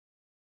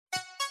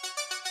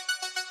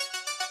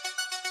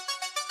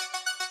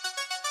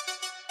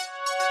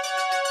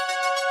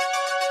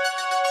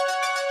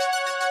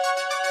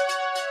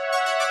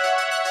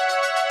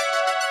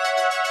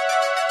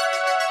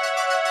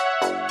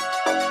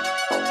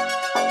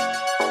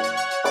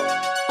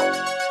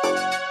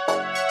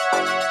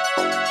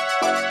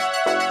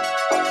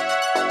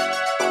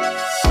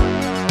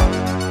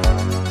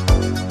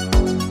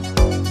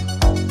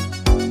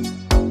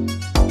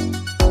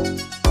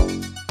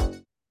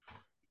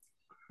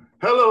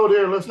Hello,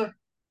 dear listener.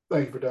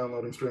 Thank you for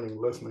downloading, streaming, and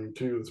listening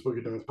to the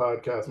Spooky Doings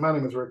podcast. My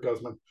name is Rick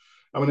Guzman.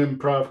 I'm an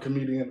improv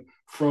comedian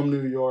from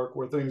New York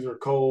where things are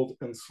cold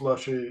and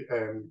slushy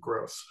and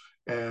gross,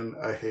 and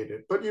I hate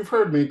it. But you've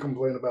heard me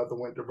complain about the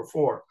winter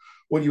before.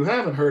 What you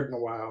haven't heard in a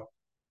while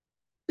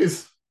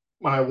is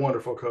my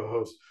wonderful co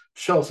host,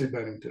 Chelsea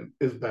Bennington,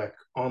 is back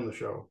on the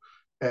show,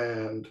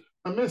 and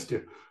I missed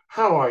you.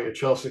 How are you,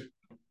 Chelsea?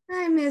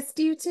 I missed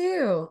you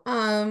too.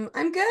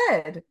 I'm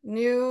good.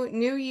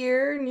 New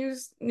year,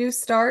 new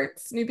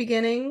starts, new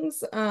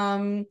beginnings.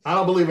 I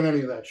don't believe in any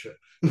of that shit.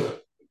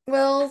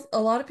 Well, a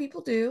lot of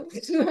people do.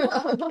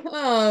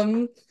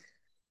 Um,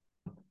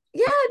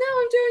 yeah, no,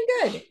 I'm doing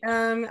good.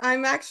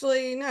 I'm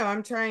actually no,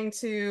 I'm trying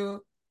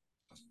to,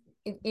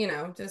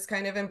 just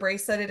kind of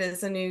embrace that it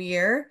is a new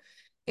year.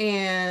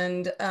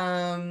 And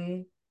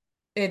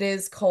it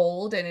is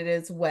cold and it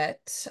is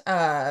wet.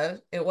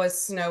 It was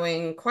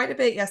snowing quite a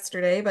bit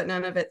yesterday, but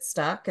none of it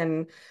stuck.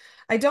 And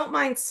I don't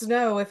mind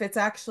snow if it's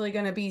actually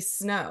going to be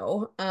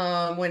snow.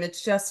 When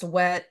it's just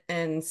wet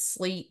and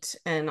sleet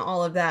and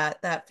all of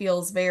that, that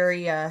feels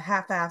very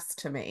half-assed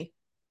to me.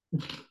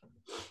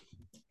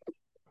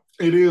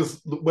 It is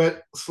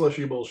wet,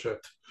 slushy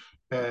bullshit,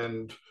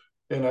 and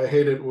and I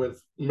hate it with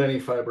many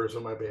fibers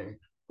of my being.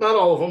 Not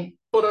all of them,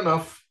 but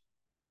enough.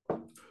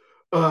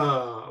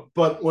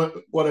 But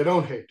what I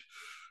don't hate,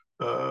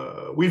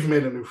 we've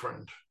made a new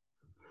friend.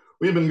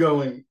 We've been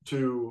going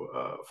to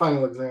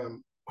final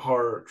exam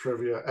horror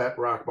trivia at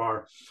Rock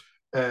Bar,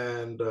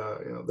 and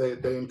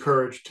they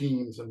encourage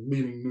teams and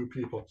meeting new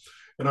people.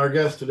 And our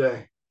guest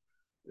today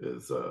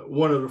is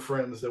one of the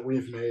friends that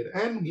we've made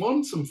and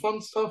won some fun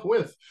stuff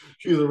with.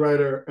 She's a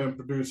writer and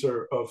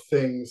producer of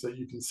things that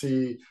you can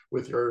see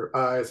with your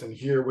eyes and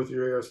hear with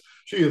your ears.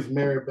 She is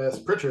Mary Bess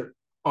Pritchett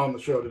on the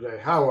show today.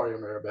 How are you,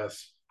 Mary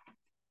Bess?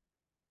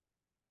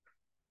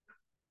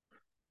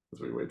 As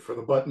we wait for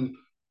the button.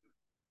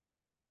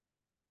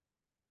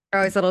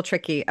 Always a little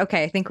tricky.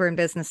 Okay, I think we're in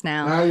business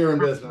now. Now you're in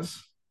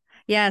business.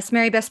 Yes,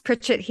 Mary Bess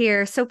Pritchett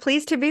here. So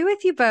pleased to be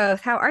with you both.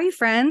 How are you,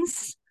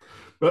 friends?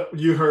 But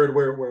you heard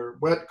we're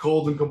wet,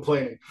 cold, and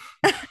complaining.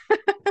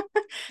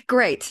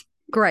 Great,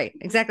 great.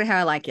 Exactly how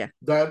I like you.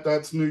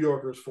 That's New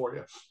Yorkers for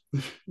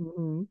you.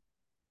 Mhm.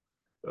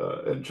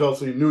 And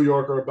Chelsea, New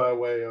Yorker by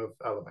way of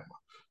Alabama.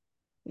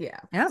 Yeah.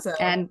 Yep. So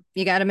And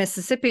you got a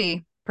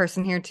Mississippi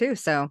person here too,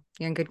 so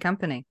you're in good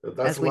company, That's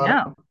as a we lot of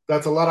know.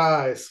 that's a lot of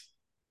eyes.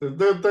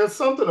 There's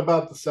something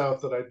about the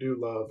South that I do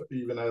love,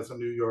 even as a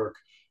New York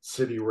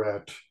City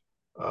rat.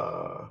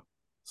 Uh,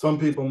 some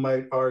people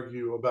might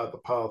argue about the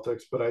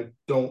politics, but I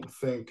don't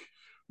think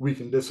we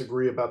can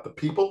disagree about the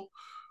people.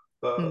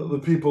 The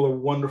Mhm. people are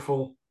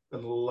wonderful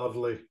and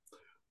lovely,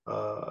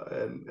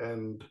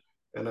 and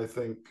I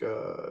think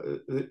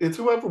it's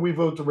whoever we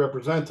vote to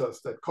represent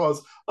us that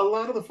cause a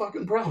lot of the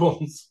fucking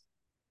problems.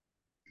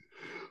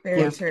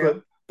 very Yeah.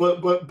 true.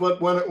 But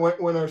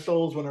when our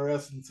souls, when our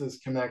essences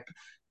connect,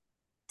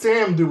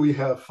 damn, do we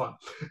have fun?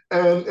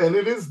 And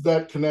it is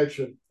that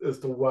connection as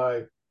to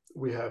why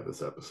we have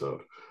this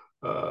episode.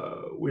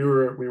 We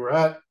were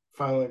at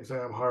final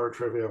exam horror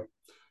trivia,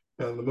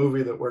 and the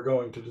movie that we're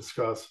going to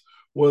discuss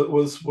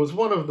was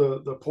one of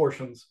the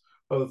portions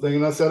of the thing.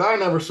 And I said I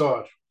never saw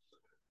it,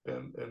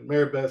 and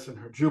Mary Beth in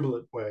her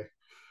jubilant way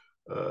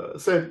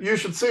said you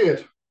should see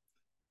it.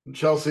 And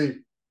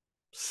Chelsea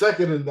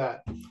seconded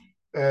that,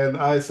 and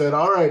I said,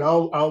 all right,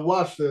 I'll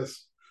watch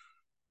this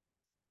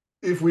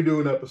if we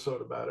do an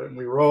episode about it. And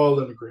we were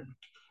all in agreement.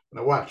 And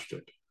I watched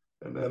it.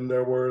 And then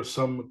there were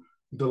some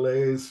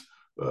delays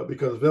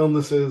because of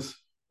illnesses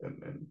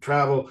and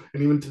travel.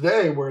 And even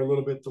today, we're a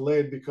little bit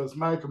delayed because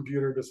my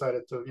computer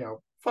decided to,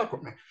 fuck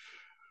with me.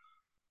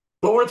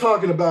 But we're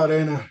talking about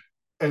Anna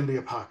and the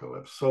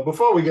apocalypse. So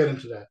before we get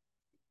into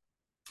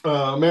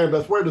that, Mary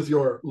Beth, where does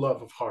your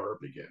love of horror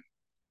begin?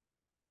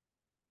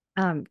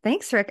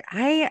 Thanks, Rick.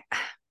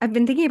 I've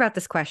been thinking about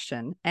this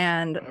question,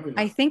 and I mean,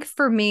 I think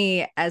for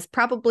me, as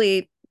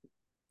probably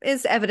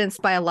is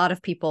evidenced by a lot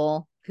of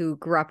people who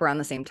grew up around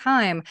the same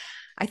time,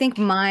 I think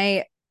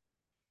my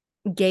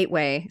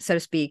gateway, so to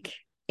speak,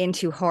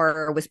 into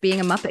horror was being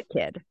a Muppet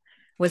kid,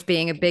 was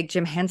being a big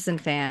Jim Henson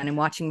fan and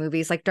watching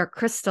movies like Dark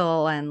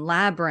Crystal and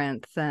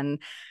Labyrinth and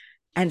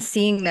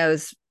seeing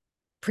those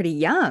pretty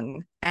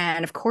young.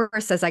 And of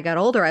course, as I got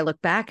older, I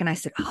look back and I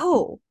said,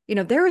 oh,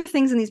 there are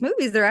things in these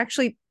movies that are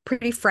actually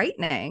pretty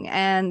frightening.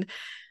 And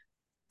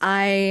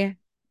I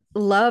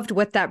loved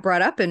what that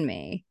brought up in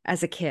me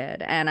as a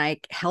kid. And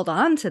I held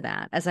on to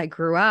that as I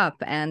grew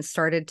up and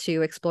started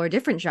to explore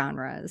different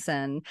genres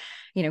and,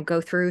 go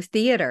through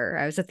theater.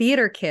 I was a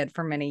theater kid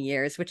for many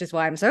years, which is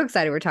why I'm so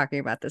excited we're talking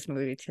about this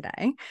movie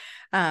today.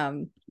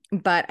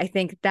 But I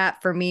think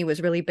that for me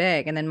was really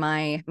big. And then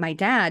my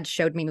dad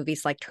showed me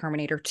movies like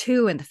Terminator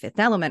 2 and The Fifth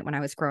Element when I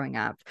was growing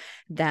up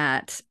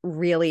that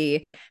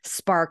really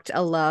sparked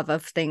a love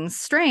of things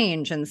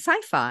strange and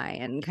sci-fi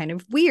and kind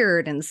of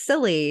weird and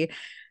silly.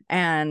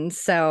 And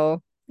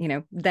so,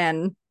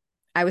 then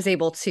I was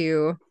able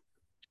to,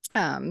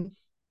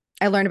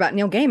 I learned about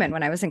Neil Gaiman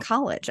when I was in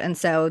college. And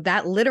so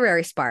that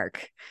literary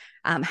spark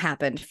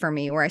happened for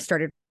me where I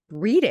started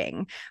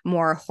reading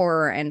more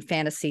horror and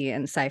fantasy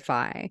and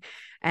sci-fi.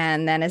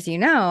 And then, as you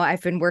know,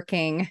 I've been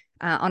working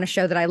on a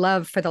show that I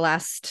love for the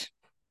last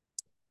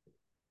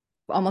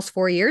almost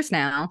 4 years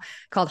now,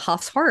 called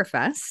Hoff's Horror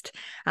Fest,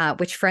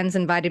 which friends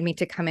invited me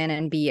to come in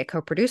and be a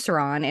co-producer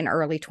on in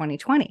early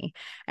 2020.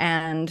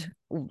 And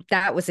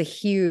that was a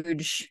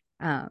huge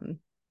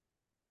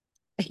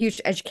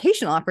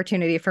educational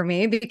opportunity for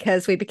me,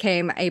 because we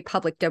became a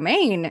public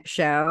domain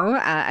show,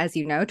 as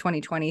you know,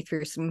 2020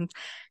 threw some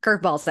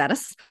curveballs at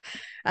us,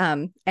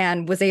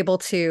 and was able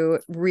to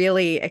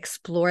really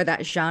explore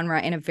that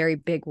genre in a very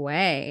big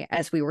way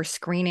as we were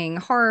screening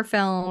horror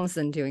films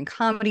and doing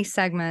comedy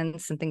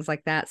segments and things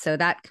like that. So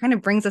that kind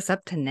of brings us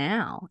up to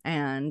now,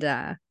 and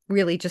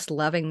really just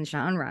loving the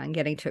genre and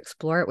getting to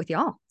explore it with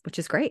y'all, which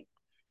is great.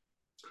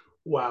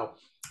 Wow.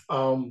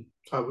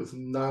 I was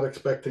not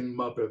expecting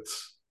Muppets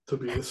to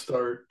be the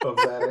start of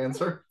that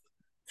answer.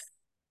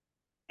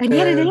 And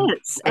yet it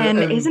is. And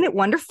isn't it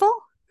wonderful?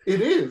 It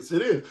is.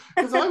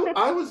 Because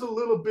I was a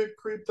little bit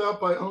creeped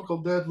out by Uncle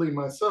Deadly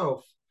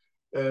myself,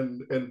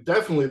 and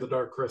definitely the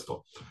Dark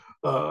Crystal.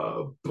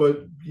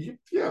 But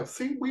yeah,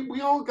 see, we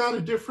all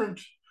got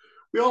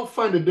we all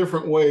find a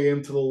different way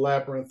into the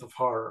labyrinth of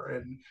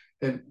horror,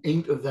 and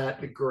ain't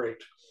that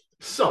great?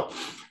 So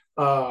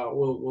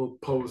we'll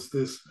pose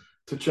this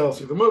to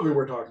Chelsea. The movie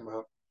we're talking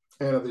about,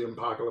 Anna the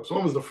Apocalypse.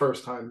 When was the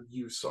first time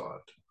you saw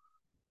it?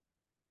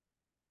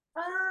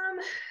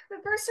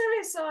 The first time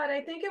I saw it,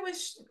 I think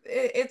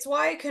it's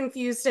why I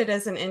confused it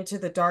as an Into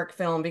the Dark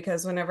film,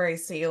 because whenever I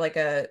see like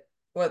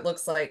what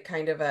looks like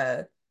kind of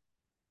a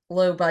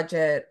low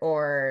budget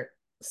or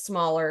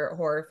smaller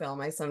horror film,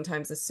 I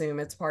sometimes assume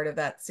it's part of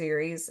that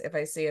series if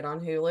I see it on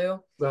Hulu.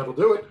 That'll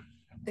do it.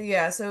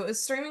 Yeah, so it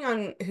was streaming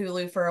on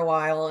Hulu for a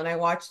while, and I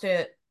watched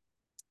it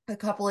a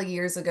couple of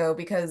years ago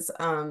because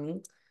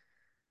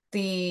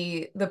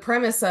the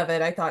premise of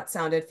it I thought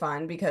sounded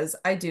fun, because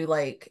I do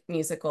like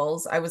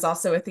musicals. I was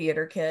also a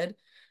theater kid.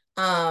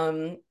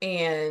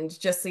 And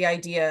just the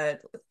idea,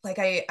 like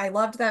I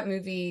loved that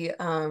movie,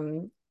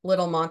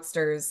 Little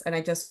Monsters, and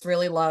I just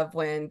really love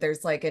when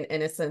there's like an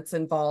innocence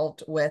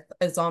involved with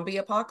a zombie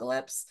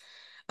apocalypse,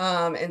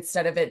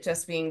 instead of it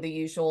just being the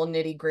usual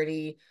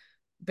nitty-gritty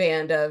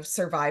band of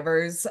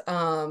survivors,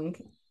 trying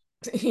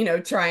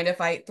to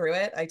fight through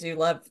it. I do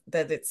love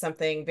that it's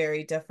something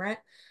very different.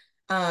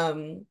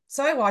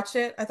 So I watched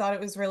it. I thought it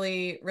was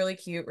really, really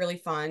cute, really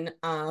fun.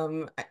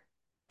 And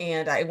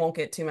I won't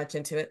get too much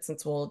into it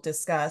since we'll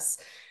discuss.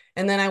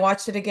 And then I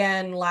watched it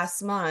again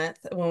last month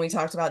when we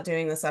talked about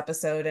doing this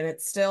episode, and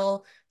it's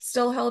still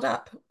held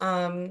up.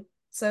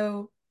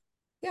 So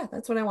yeah,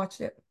 that's when I watched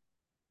it.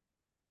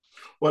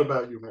 What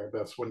about you, Mary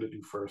Beth? When did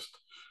you first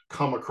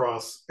come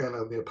across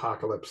Anna the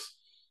Apocalypse?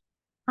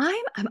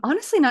 I'm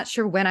honestly not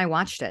sure when I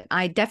watched it.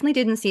 I definitely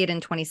didn't see it in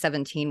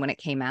 2017 when it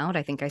came out.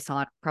 I think I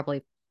saw it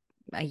probably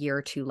a year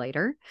or two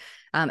later.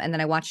 And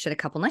then I watched it a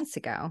couple nights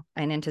ago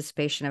in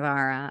anticipation of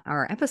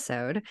our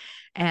episode.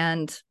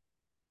 And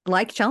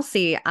like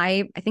Chelsea,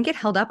 I think it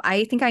held up.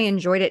 I think I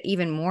enjoyed it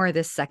even more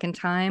this second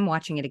time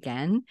watching it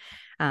again.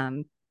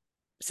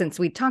 Since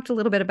we talked a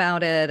little bit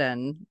about it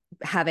and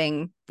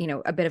having,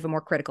 a bit of a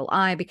more critical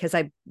eye, because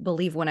I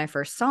believe when I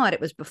first saw it,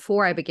 it was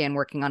before I began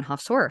working on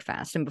Hoff's Horror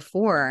Fest and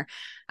before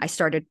I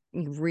started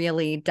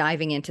really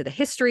diving into the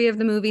history of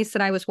the movies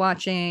that I was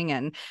watching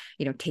and,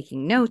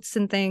 taking notes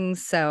and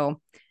things.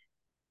 So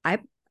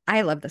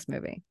I love this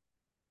movie.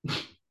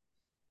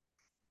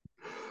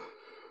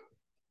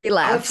 He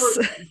laughs.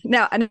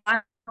 Now, I don't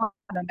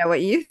know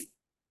what you.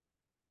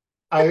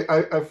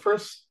 I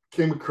first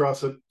came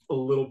across it a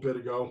little bit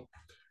ago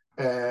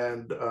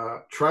and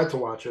tried to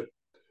watch it.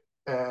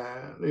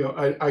 And,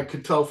 I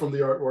could tell from the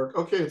artwork,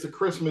 okay, it's a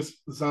Christmas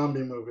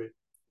zombie movie.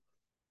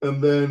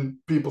 And then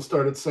people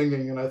started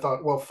singing, and I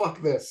thought, well,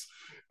 fuck this.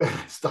 And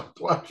I stopped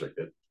watching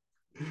it.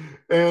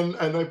 And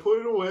I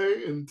put it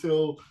away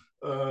until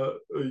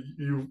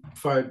you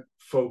find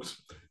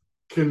folks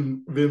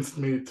convinced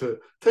me to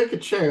take a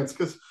chance,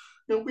 because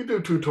we do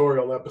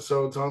tutorial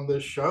episodes on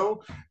this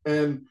show,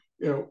 and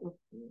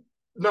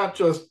not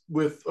just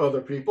with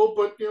other people,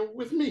 but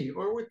with me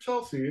or with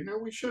Chelsea.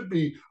 We should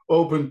be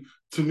open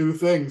to new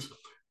things.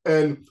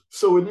 And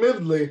so,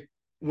 admittedly,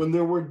 when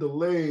there were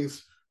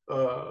delays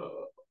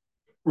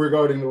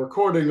regarding the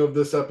recording of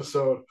this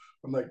episode,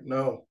 I'm like,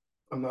 no,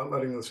 I'm not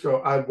letting this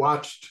go. I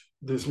watched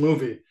this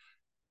movie.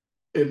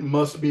 It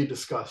must be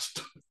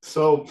discussed.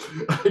 So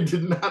I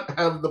did not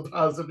have the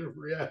positive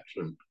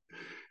reaction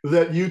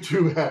that you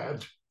two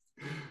had.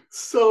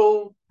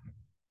 So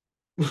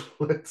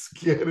let's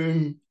get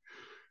into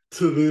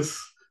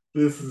this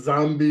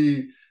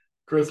zombie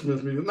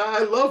Christmas music. Now,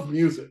 I love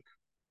music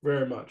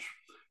very much.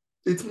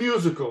 It's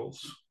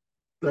musicals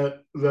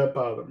that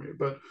bother me,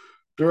 but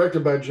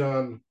directed by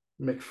John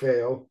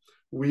McPhail.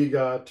 We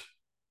got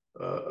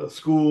a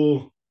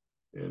school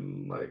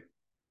in like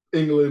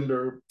England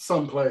or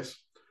someplace.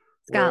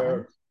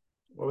 Scotland.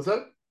 What was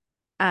that?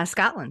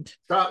 Scotland.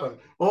 Scotland.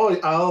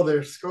 Oh,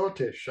 they're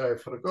Scottish. I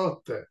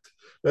forgot that.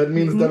 That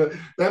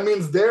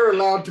means they're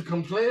allowed to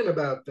complain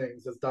about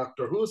things, as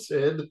Doctor Who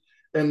said.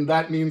 and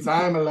that means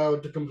I'm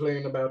allowed to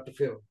complain about the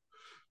film.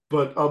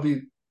 But I'll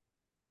be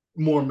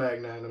more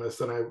magnanimous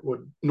than I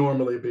would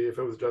normally be if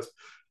it was just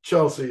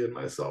Chelsea and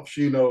myself.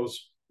 She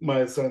knows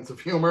my sense of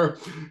humor,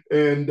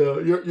 and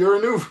you're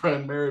a new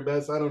friend, Mary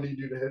Bess. I don't need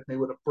you to hit me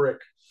with a brick.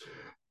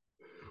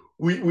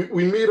 We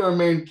meet our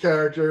main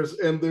characters,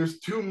 and there's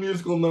two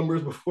musical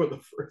numbers before the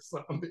first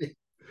zombie,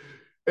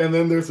 and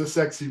then there's a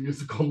sexy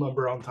musical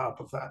number on top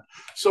of that.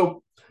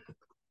 So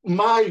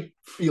my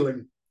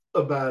feeling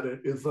about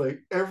it is like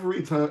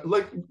every time,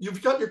 like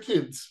you've got your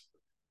kids,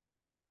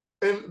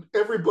 and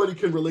everybody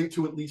can relate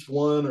to at least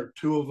one or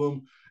two of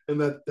them, and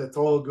that's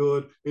all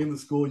good in the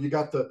school. You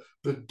got the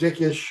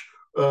dickish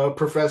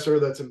professor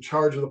that's in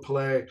charge of the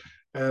play,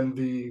 and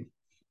the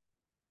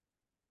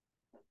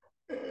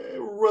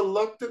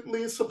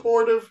reluctantly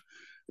supportive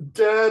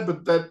dad,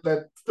 but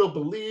that still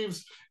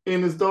believes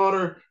in his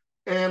daughter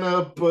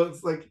Anna. But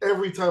it's like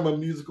every time a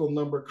musical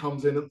number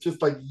comes in, it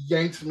just like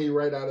yanks me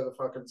right out of the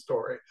fucking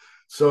story.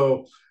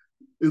 So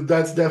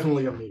that's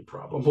definitely a me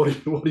problem.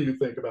 What do you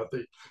think about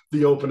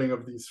the opening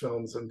of these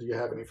films, and do you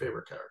have any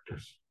favorite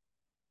characters?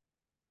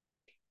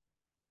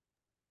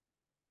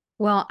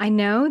 Well, I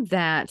know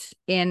that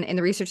in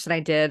the research that I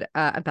did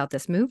about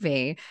this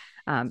movie,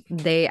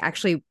 they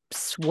actually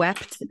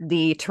swept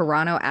the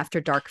Toronto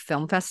After Dark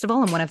Film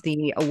Festival, and one of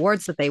the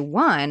awards that they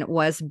won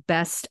was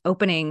Best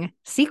Opening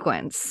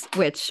Sequence,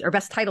 or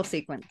Best Title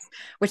Sequence,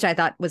 which I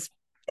thought it's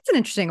an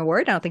interesting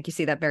award. I don't think you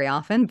see that very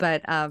often,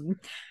 but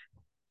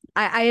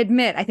I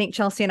admit, I think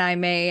Chelsea and I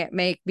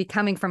may be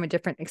coming from a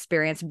different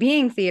experience,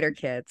 being theater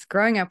kids,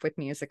 growing up with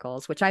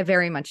musicals, which I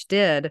very much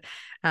did.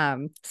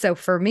 So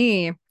for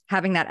me,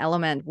 having that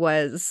element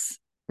was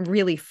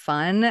really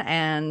fun.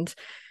 And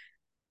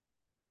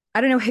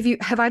I don't know,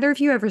 have either of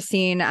you ever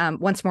seen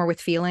Once More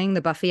with Feeling,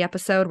 the Buffy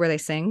episode where they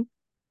sing?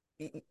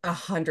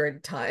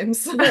 100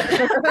 times.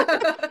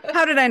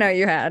 How did I know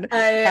you had? I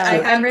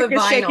have and Rick the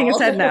is shaking his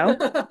head no.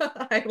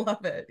 I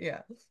love it.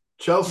 Yeah.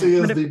 Chelsea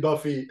is the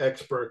Buffy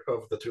expert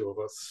of the two of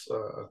us.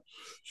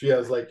 She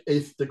has like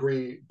eighth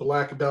degree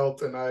black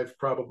belt, and I've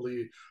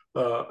probably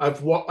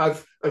I've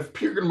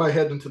peered my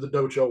head into the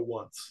dojo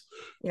once.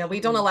 Yeah,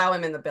 we don't allow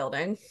him in the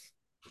building.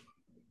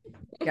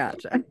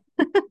 Gotcha.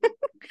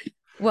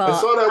 Well, I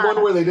saw that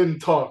one where they didn't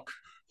talk.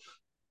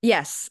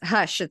 Yes,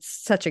 Hush. It's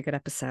such a good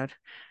episode.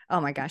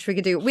 Oh my gosh, we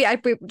could do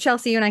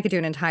Chelsea, you and I could do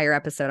an entire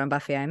episode on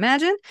Buffy, I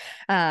imagine,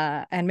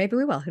 and maybe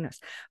we will. Who knows?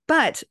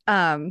 But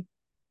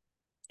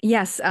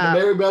yes,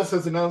 Mary Beth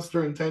has announced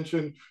her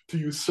intention to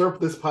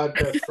usurp this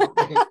podcast from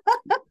me.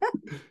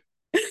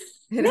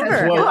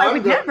 Never. Well, no, I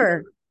would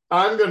never.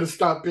 I'm going to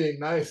stop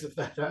being nice if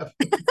that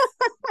happens.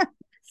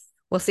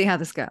 We'll see how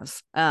this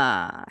goes.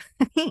 But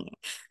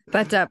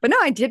no,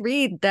 I did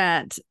read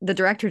that the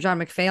director John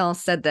McPhail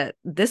said that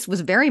this was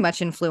very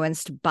much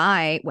influenced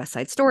by West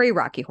Side Story,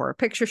 Rocky Horror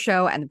Picture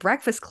Show, and The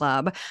Breakfast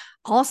Club,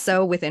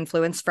 also with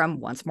influence from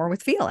Once More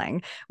with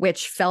Feeling,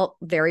 which felt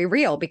very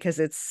real because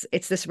it's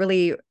this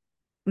really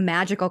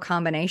magical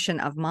combination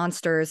of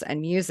monsters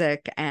and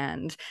music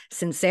and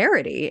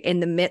sincerity in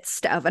the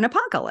midst of an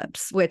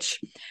apocalypse, which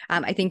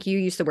I think you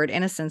used the word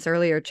innocence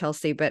earlier,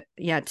 Chelsea, but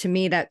yeah, to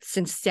me, that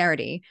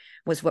sincerity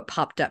was what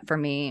popped up for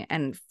me.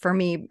 And for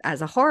me,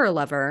 as a horror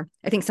lover,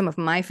 I think some of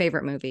my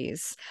favorite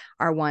movies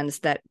are ones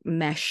that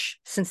mesh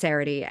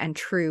sincerity and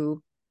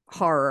true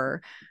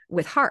horror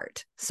with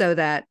heart, so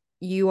that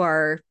you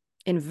are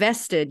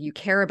invested, you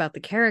care about the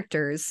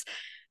characters,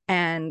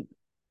 and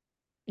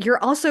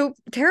you're also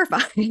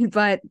terrified,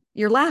 but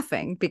you're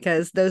laughing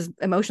because those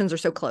emotions are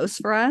so close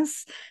for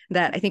us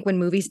that I think when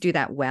movies do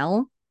that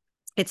well,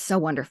 it's so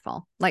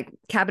wonderful. Like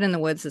Cabin in the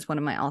Woods is one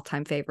of my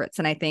all-time favorites.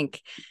 And I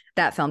think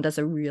that film does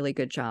a really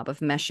good job of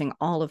meshing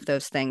all of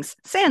those things,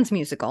 sans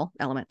musical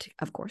element,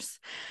 of course.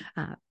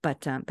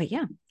 But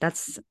yeah,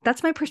 that's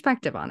my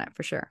perspective on it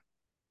for sure.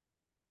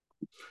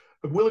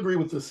 I will agree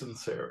with the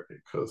sincerity,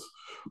 because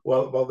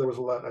while there was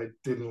a lot I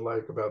didn't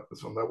like about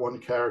this one, that one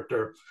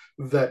character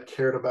that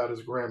cared about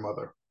his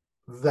grandmother,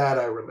 that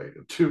I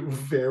related to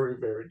very,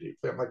 very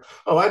deeply. I'm like,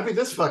 oh, I'd be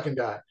this fucking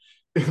guy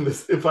in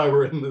this if I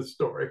were in this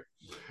story.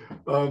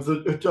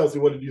 So Chelsea,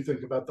 what did you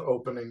think about the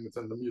openings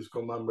and the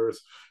musical numbers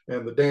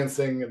and the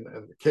dancing and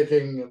the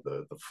kicking and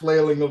the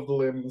flailing of the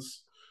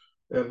limbs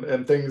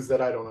and things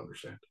that I don't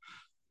understand?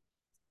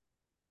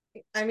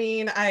 I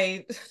mean,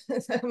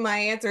 my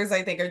answers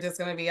I think are just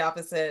going to be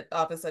opposite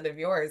of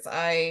yours.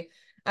 I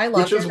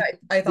loved it.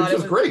 I thought it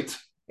was great.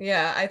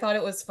 Yeah, I thought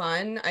it was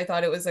fun. I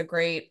thought it was a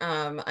great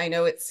I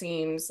know it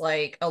seems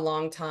like a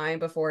long time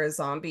before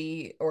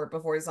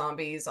before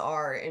zombies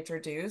are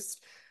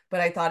introduced,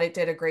 but I thought it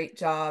did a great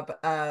job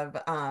of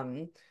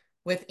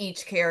with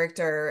each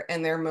character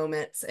and their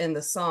moments in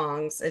the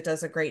songs. It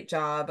does a great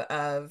job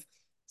of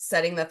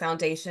setting the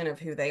foundation of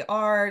who they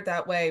are.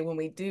 That way, when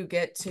we do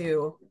get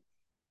to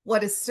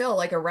what is still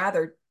like a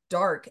rather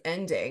dark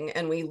ending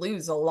and we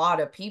lose a lot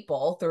of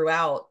people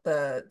throughout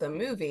the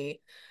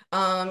movie,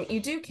 you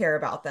do care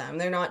about them.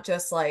 They're not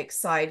just like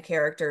side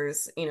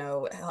characters,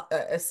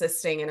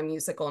 assisting in a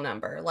musical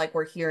number. Like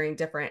we're hearing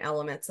different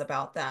elements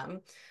about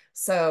them.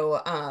 So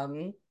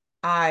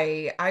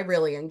I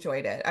really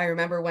enjoyed it. I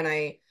remember when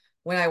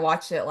I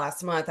watched it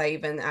last month, I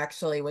even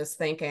actually was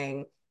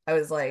thinking, I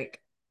was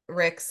like,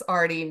 Rick's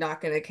already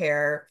not going to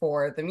care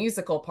for the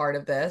musical part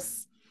of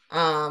this,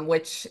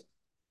 which,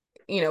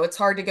 it's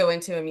hard to go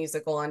into a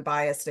musical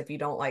unbiased if you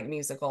don't like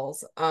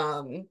musicals.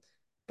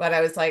 But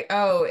I was like,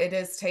 oh, it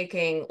is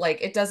taking,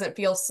 like, it doesn't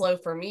feel slow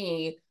for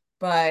me,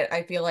 but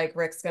I feel like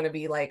Rick's going to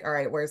be like, all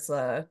right, where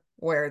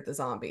are the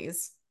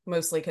zombies?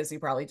 Mostly because you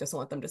probably just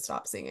want them to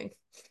stop singing.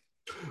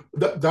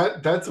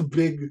 That's a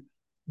big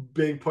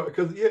part,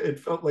 because yeah, it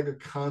felt like a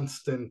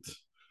constant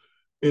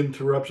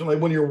interruption. Like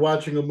when you're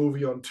watching a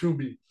movie on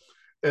Tubi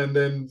and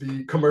then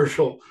the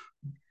commercial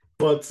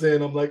butts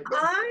in. I'm like,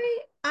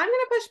 I'm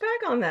gonna push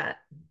back on that.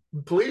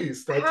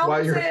 please, that's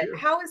why you're here.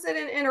 How is it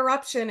an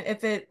interruption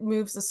if it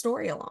moves the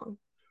story along?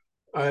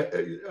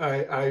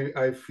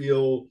 I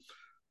feel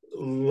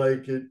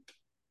like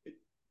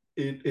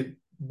it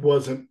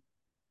wasn't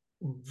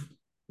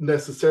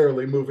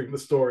necessarily moving the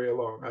story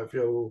along. I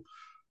feel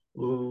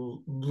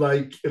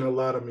like in a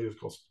lot of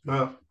musicals.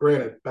 Now,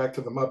 granted, back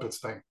to the Muppets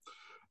thing.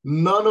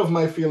 None of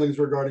my feelings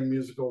regarding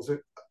musicals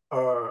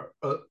are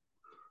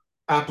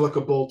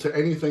applicable to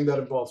anything that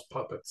involves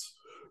puppets.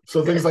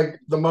 So things like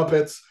the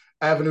Muppets,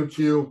 Avenue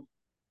Q,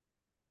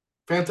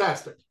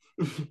 fantastic.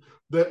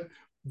 that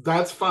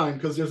that's fine,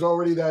 because there's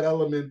already that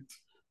element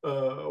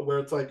where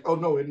it's like, oh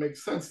no, it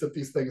makes sense that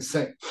these things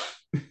sing.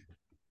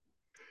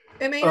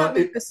 It may not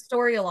move It the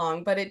story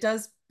along, but it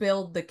does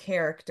build the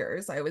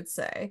characters, I would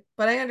say.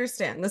 But I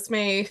understand this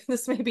may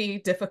be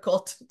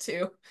difficult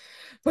to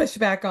push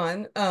back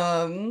on.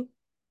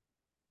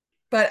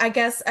 But I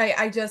guess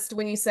I just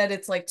when you said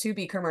it's like to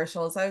be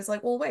commercials, I was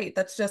like, well, wait,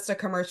 that's just a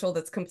commercial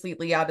that's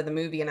completely out of the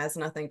movie and has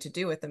nothing to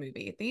do with the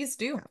movie. These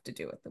do have to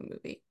do with the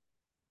movie.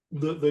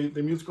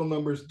 the musical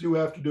numbers do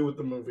have to do with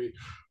the movie,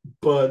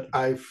 but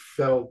I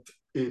felt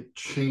it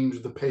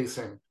changed the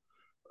pacing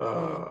Mm.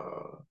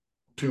 uh,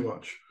 too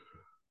much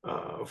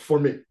for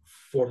me,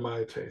 for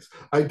my taste.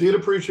 I did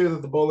appreciate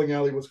that the bowling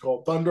alley was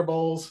called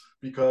Thunderballs,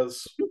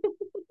 because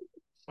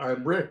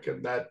I'm Rick,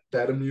 and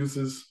that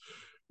amuses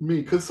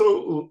me. Because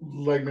so,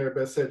 like Mary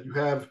Beth said, you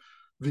have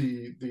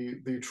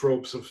the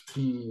tropes of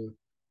teen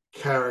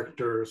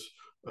characters.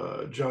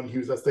 John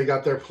Hughes, as they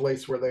got their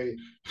place where they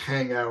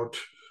hang out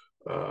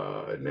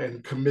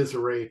and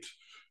commiserate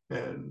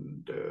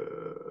and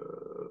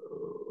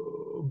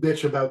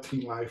bitch about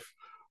teen life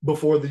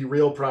before the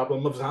real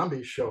problem of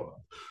zombies show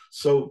up.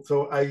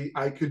 So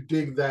I could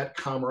dig that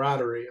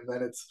camaraderie, and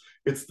then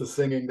it's the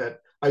singing that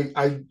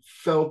I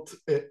felt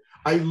it.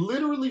 I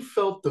literally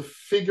felt the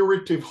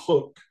figurative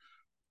hook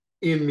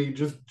in me,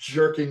 just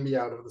jerking me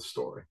out of the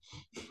story.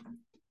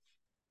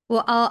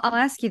 Well, I'll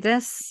ask you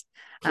this,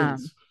 um,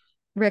 Please.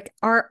 Rick.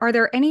 Are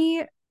there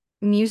any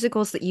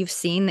musicals that you've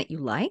seen that you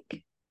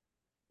like?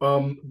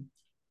 Um,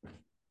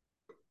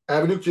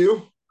 Avenue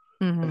Q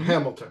and Mm-hmm.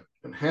 Hamilton.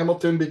 And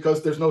Hamilton,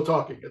 because there's no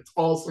talking, it's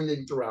all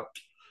singing throughout.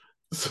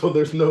 So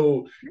there's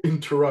no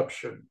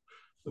interruption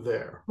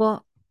there.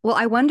 Well,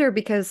 I wonder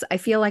because I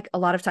feel like a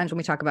lot of times when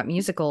we talk about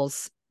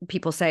musicals,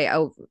 people say,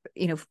 "Oh,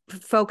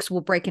 folks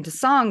will break into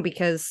song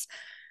because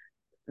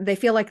they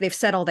feel like they've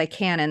said all they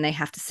can and they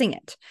have to sing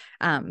it."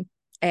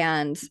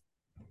 And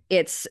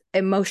it's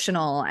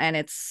emotional and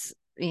it's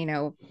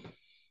a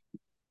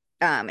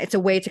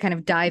way to kind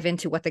of dive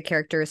into what the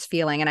character is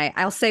feeling. And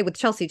I'll say with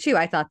Chelsea too,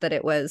 I thought that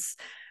it was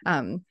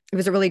a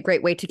really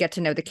great way to get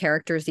to know the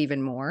characters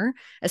even more,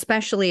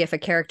 especially if a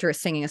character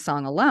is singing a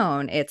song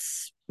alone.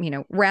 It's,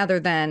 rather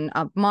than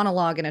a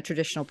monologue in a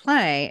traditional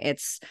play,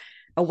 it's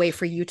a way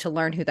for you to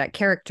learn who that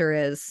character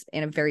is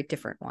in a very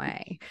different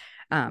way.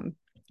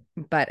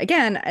 But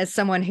again, as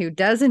someone who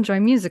does enjoy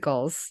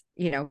musicals,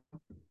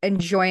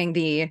 enjoying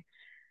the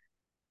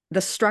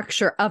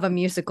structure of a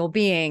musical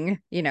being,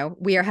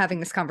 we are having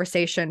this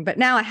conversation, but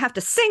now I have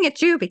to sing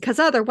at you because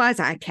otherwise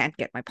I can't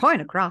get my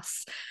point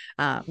across.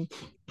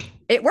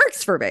 It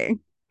works for me.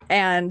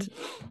 And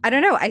I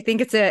don't know, I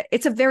think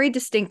it's a very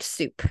distinct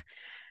soup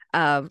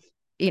of,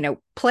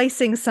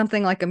 placing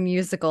something like a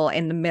musical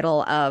in the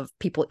middle of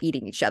people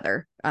eating each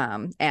other,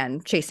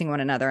 and chasing one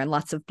another and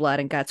lots of blood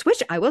and guts,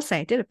 which I will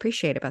say I did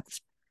appreciate about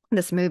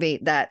this movie,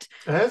 that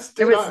As it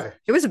did was I.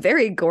 it was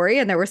very gory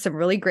and there were some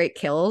really great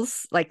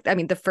kills. Like, I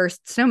mean, the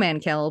first snowman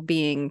kill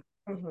being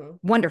Mhm.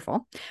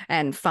 wonderful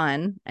and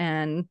fun,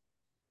 and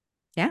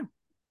yeah.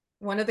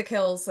 One of the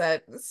kills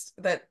that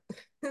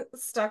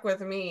stuck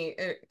with me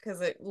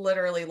because it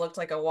literally looked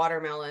like a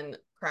watermelon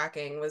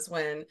cracking was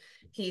when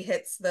he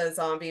hits the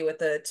zombie with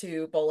the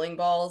two bowling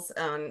balls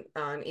on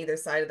either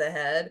side of the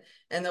head,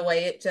 and the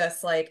way it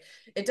just like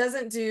it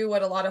doesn't do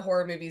what a lot of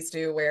horror movies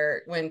do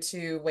where when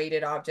two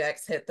weighted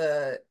objects hit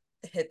the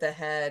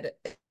head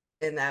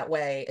in that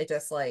way, it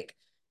just like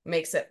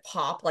makes it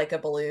pop like a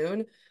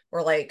balloon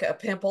or like a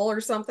pimple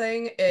or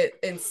something. It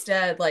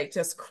instead like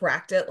just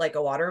cracked it like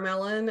a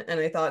watermelon. And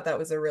I thought that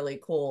was a really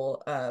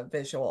cool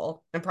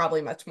visual and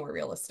probably much more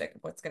realistic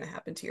of what's going to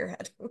happen to your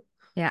head.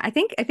 Yeah, I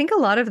think a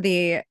lot of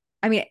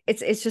I mean,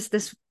 it's just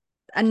this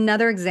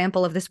another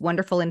example of this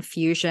wonderful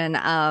infusion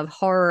of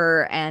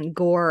horror and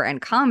gore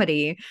and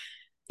comedy.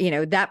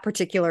 That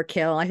particular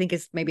kill, I think,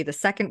 is maybe the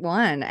second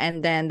one.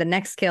 And then the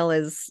next kill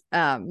is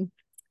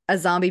a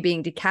zombie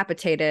being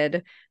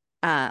decapitated.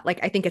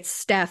 I think it's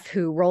Steph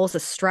who rolls a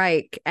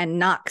strike and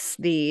knocks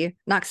a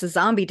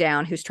zombie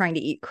down who's trying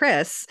to eat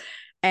Chris.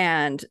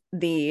 And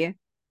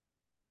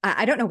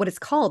I don't know what it's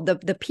called,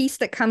 the piece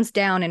that comes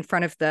down in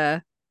front of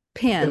the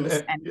pins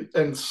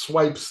and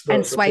swipes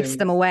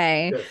them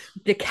away, yes,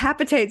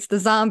 decapitates the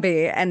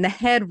zombie, and the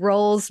head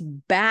rolls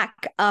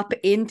back up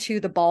into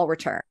the ball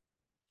return.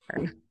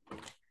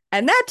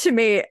 And that, to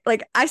me,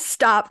 I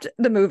stopped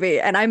the movie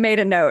and I made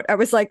a note. I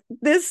was like,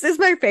 this is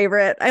my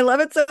favorite. I love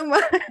it so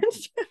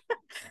much.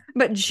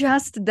 But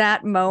just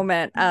that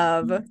moment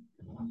of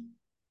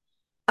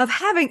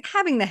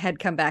having the head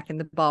come back in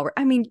the ball.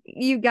 I mean,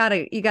 you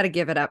gotta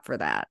give it up for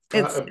that.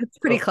 It's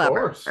pretty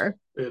clever. Course.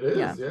 It is,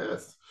 yeah.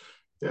 Yes.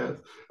 That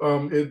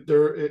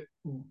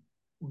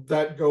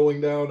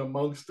going down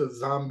amongst a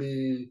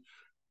zombie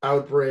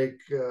outbreak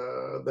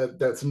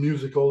that's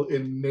musical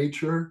in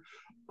nature.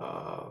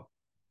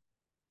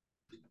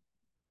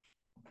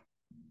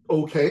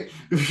 Okay.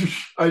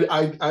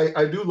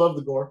 I do love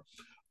the gore.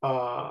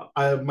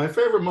 My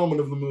favorite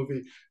moment of the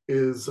movie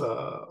is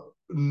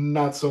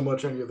not so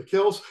much any of the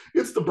kills.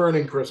 It's the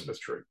burning Christmas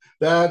tree.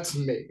 That's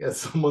me, as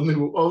someone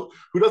who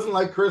doesn't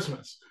like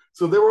Christmas.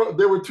 So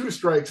there were two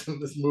strikes in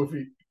this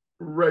movie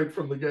right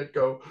from the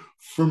get-go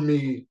for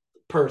me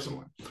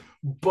personally.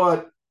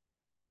 But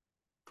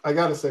I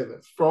gotta say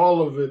this, for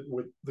all of it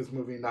with this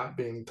movie not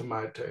being to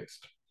my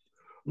taste,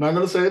 I'm not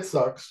gonna say it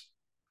sucks,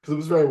 because it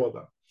was very well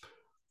done.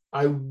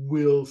 I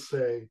will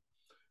say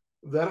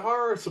that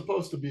horror is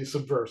supposed to be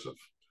subversive,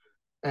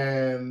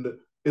 and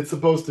it's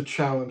supposed to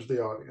challenge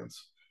the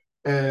audience.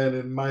 And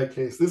in my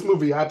case, this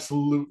movie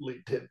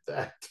absolutely did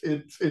that.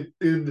 It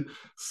did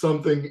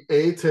something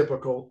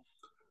atypical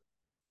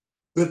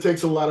that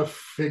takes a lot of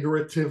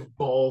figurative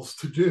balls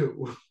to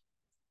do.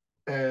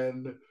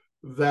 And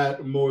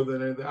that, more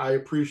than anything, I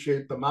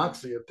appreciate the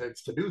moxie it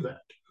takes to do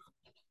that.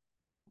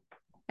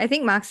 I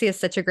think moxie is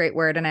such a great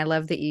word, and I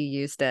love that you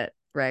used it,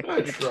 Rick.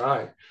 I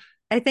try.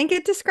 I think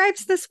it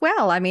describes this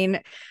well. I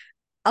mean,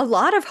 a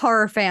lot of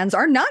horror fans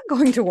are not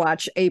going to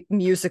watch a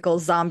musical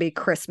zombie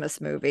Christmas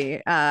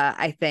movie.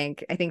 I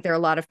think there are a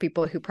lot of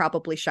people who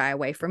probably shy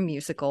away from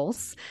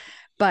musicals,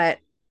 but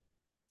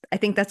I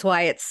think that's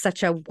why it's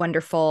such a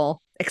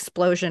wonderful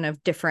explosion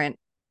of different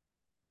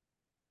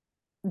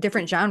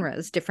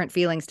genres, different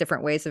feelings,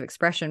 different ways of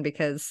expression,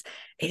 because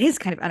it is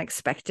kind of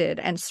unexpected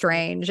and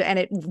strange, and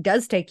it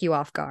does take you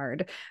off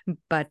guard.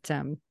 But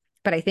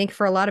I think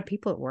for a lot of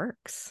people it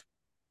works.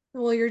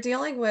 Well, you're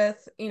dealing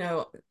with,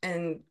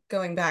 and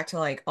going back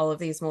to all of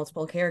these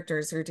multiple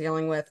characters, you're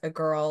dealing with a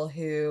girl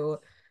who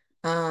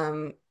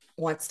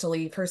wants to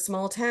leave her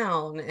small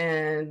town,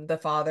 and the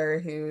father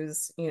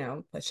who's,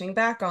 pushing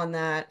back on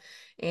that,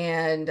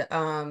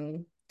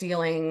 and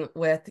dealing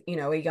with,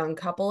 a young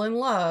couple in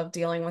love,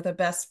 dealing with a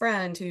best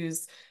friend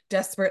who's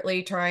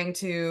desperately trying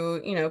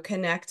to,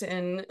 connect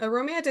in a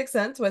romantic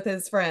sense with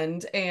his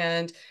friend.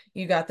 And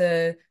you got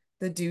the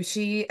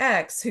douchey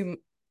ex who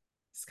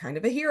is kind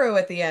of a hero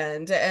at the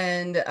end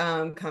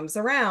and comes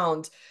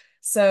around.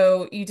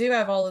 So you do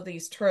have all of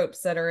these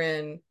tropes that are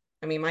in,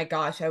 I mean, my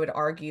gosh, I would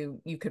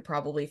argue you could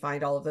probably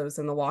find all of those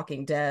in The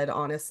Walking Dead,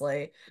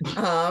 honestly.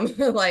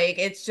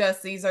 It's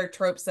just, these are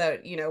tropes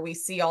that, we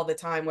see all the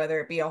time, whether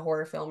it be a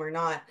horror film or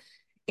not.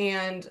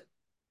 And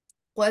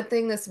one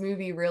thing this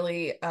movie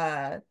really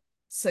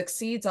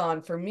succeeds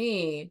on for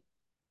me,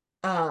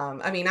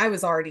 I mean, I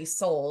was already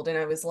sold and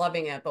I was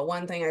loving it, but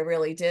one thing I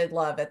really did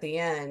love at the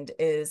end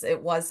is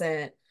it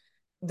wasn't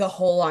the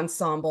whole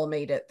ensemble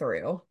made it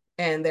through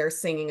and they're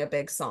singing a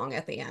big song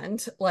at the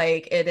end.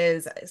 It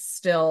is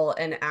still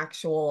an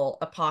actual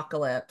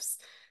apocalypse.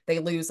 They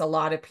lose a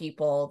lot of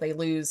people. They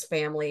lose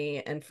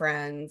family and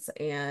friends,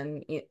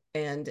 and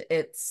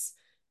it's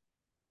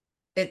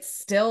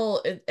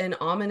still an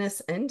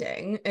ominous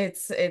ending.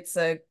 It's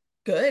a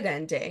good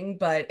ending,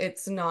 but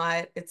it's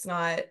not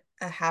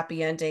a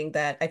happy ending.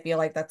 That I feel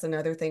like that's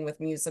another thing with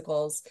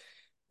musicals.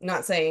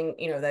 Not saying,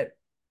 that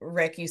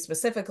Rick, you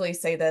specifically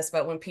say this,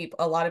 but when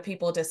a lot of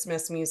people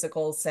dismiss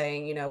musicals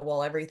saying,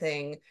 well,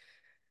 everything,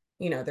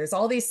 there's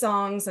all these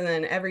songs and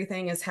then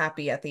everything is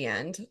happy at the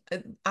end.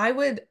 I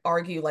would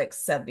argue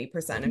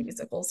 70% of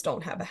musicals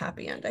don't have a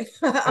happy ending.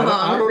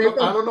 I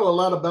don't know a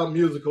lot about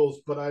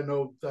musicals, but I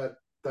know that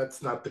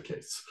that's not the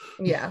case.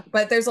 Yeah,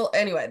 but there's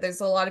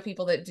a lot of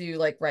people that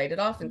do write it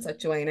off in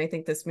such a way, and I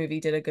think this movie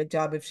did a good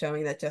job of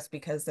showing that just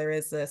because there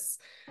is this,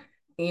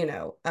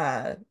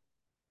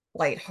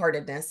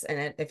 lightheartedness in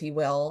it, if you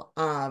will,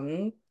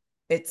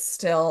 it's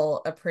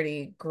still a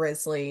pretty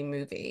grisly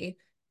movie,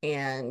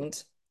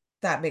 and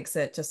that makes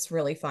it just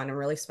really fun and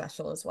really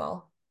special as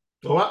well.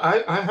 Well,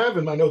 I have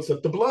in my notes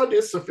that the blood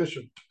is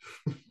sufficient.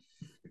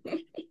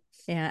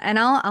 Yeah, and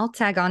I'll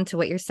tag on to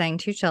what you're saying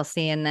too,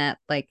 Chelsea, in that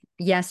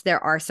yes,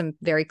 there are some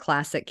very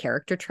classic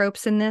character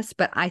tropes in this,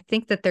 but I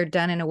think that they're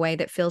done in a way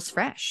that feels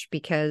fresh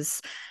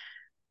because,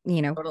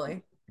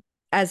 Totally.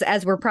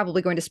 as we're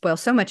probably going to spoil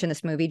so much in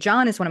this movie,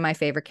 John is one of my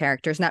favorite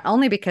characters, not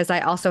only because I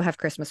also have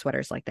Christmas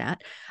sweaters like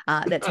that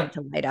that tend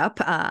to light up,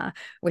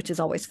 which is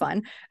always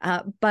fun,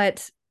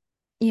 but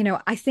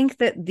I think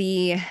that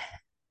the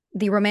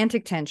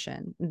romantic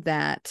tension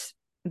that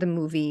the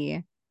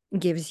movie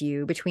gives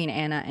you between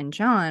Anna and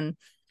John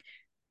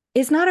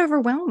is not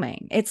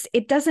overwhelming.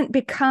 It doesn't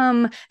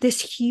become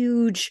this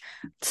huge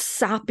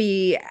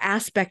soppy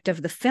aspect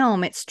of the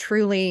film. It's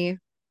truly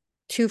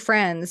two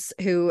friends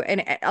who,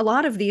 and a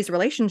lot of these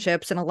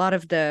relationships and a lot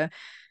of the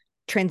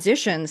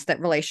transitions that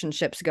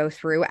relationships go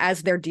through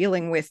as they're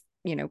dealing with,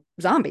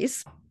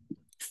 zombies,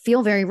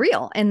 feel very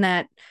real. And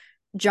that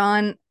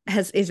John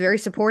is very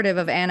supportive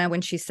of Anna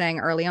when she's saying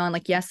early on,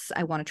 like, yes,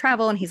 I want to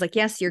travel. And he's like,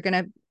 yes, you're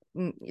gonna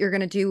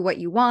do what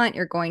you want.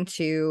 You're going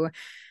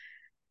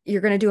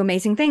to do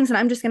amazing things. And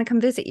I'm just going to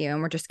come visit you.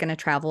 And we're just going to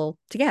travel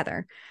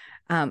together.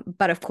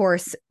 But of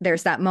course,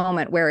 there's that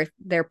moment where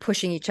they're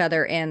pushing each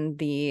other in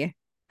the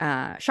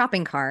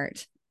shopping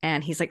cart.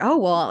 And he's like, oh,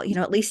 well,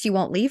 at least you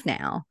won't leave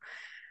now.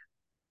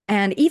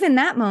 And even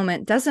that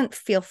moment doesn't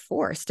feel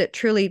forced. It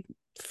truly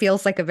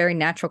feels like a very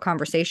natural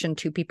conversation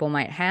two people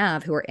might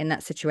have who are in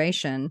that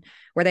situation,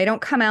 where they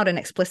don't come out and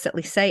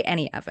explicitly say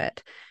any of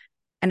it.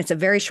 And it's a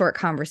very short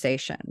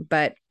conversation,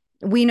 but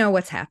we know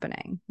what's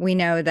happening. We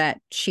know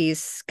that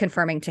she's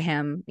confirming to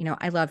him,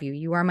 I love you.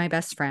 You are my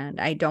best friend.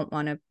 I don't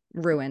want to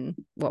ruin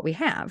what we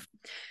have,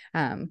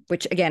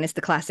 which again is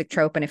the classic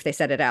trope. And if they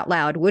said it out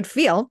loud, would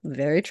feel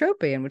very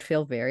tropey and would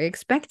feel very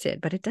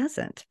expected, but it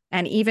doesn't.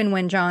 And even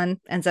when John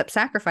ends up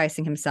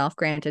sacrificing himself,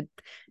 granted,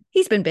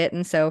 he's been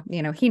bitten, so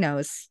he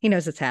knows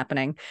it's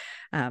happening.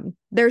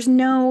 There's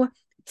no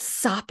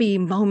soppy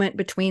moment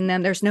between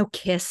them. There's no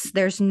kiss.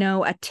 There's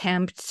no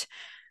attempt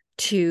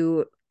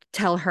to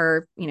tell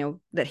her,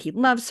 that he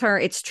loves her.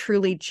 It's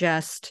truly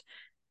just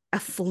a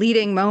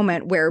fleeting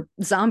moment where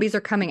zombies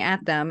are coming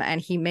at them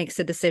and he makes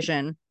a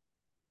decision.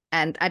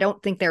 And I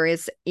don't think there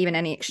is even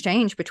any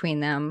exchange between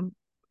them,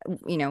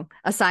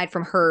 aside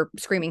from her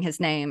screaming his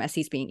name as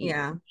he's being eaten.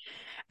 Yeah.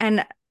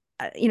 And,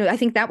 I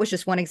think that was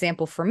just one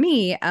example for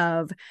me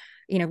of,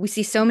 we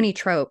see so many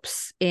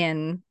tropes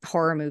in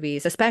horror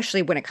movies,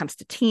 especially when it comes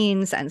to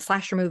teens and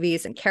slasher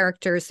movies and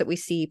characters that we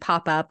see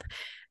pop up.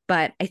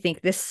 But I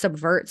think this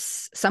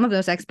subverts some of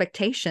those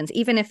expectations,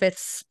 even if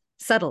it's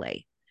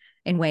subtly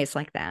in ways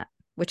like that,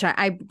 which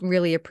I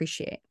really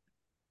appreciate.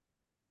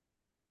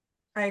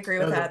 I agree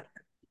with that.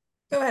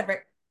 Go ahead,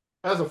 Rick.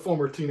 As a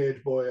former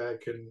teenage boy, I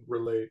can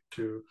relate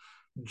to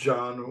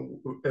John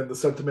and the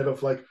sentiment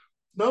of like,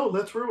 no,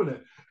 let's ruin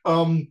it.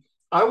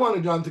 I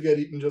wanted John to get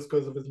eaten just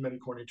because of his many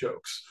corny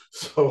jokes.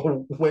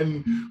 So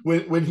when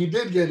he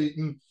did get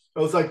eaten,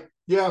 I was like,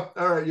 yeah,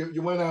 all right,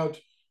 you went out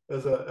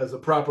as a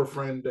proper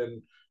friend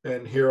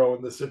and hero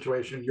in this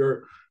situation.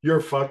 You're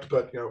fucked,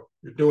 but you're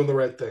doing the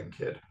right thing,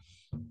 kid.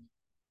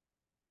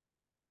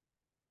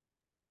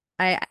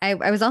 I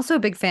was also a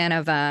big fan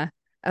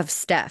of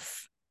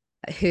Steph,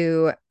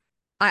 who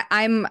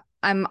I'm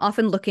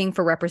often looking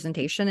for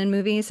representation in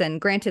movies.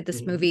 And granted,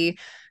 this movie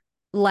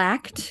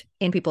lacked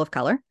in people of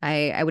color.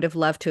 I would have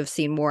loved to have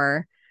seen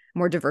more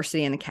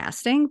diversity in the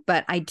casting,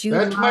 but I do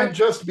that might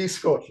just be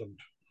Scotland.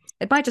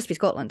 It might just be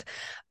Scotland.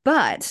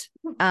 But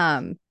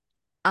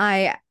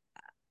I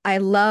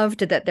loved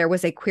that there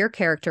was a queer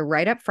character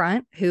right up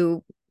front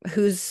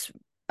whose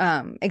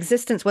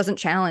existence wasn't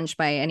challenged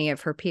by any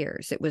of her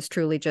peers. It was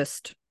truly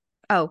just,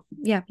 oh,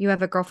 yeah, you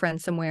have a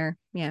girlfriend somewhere.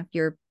 Yeah,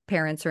 your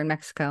parents are in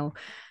Mexico.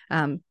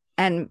 And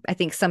I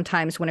think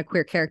sometimes when a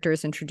queer character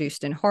is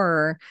introduced in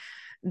horror,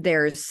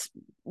 there's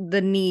the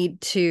need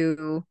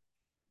to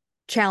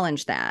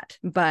challenge that.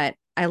 But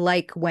I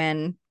like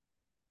when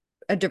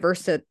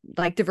diversity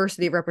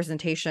of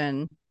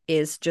representation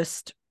is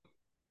just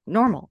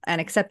normal and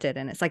accepted.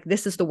 And it's like,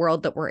 this is the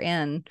world that we're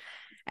in.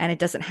 And it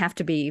doesn't have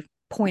to be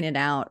pointed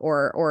out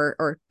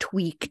or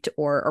tweaked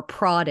or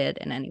prodded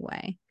in any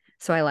way.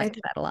 So I liked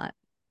that a lot.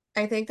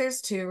 I think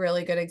there's two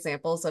really good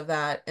examples of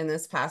that in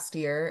this past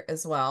year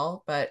as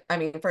well. But I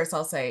mean, first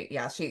I'll say,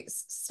 yeah,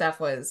 Steph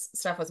was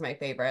my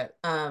favorite.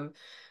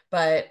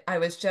 But I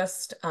was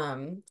just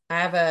I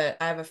have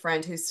a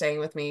friend who's staying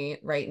with me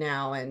right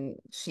now, and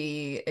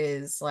she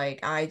is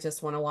like, I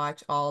just want to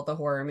watch all the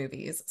horror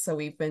movies. So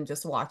we've been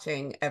just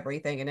watching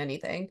everything and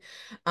anything.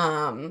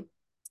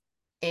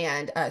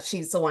 And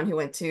she's the one who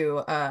went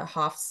to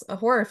Hoff's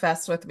Horror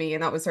Fest with me,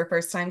 and that was her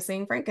first time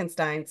seeing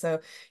Frankenstein.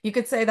 So you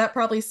could say that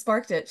probably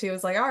sparked it. She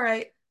was like, all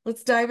right,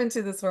 let's dive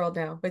into this world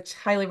now, which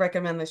highly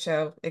recommend the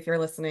show. If you're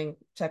listening,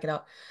 check it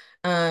out.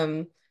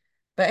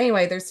 But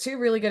anyway, there's two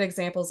really good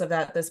examples of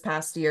that this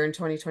past year in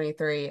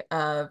 2023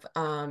 of,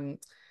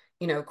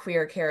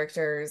 queer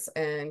characters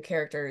and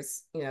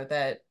characters,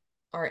 that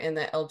are in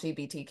the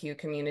LGBTQ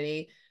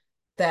community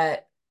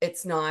that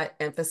it's not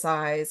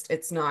emphasized.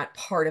 It's not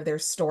part of their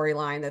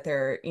storyline that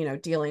they're,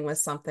 dealing with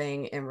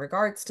something in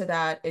regards to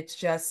that. It's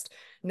just,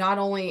 not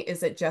only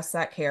is it just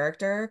that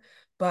character,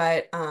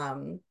 but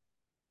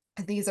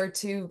these are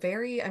two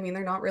very, I mean,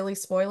 they're not really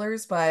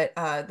spoilers, but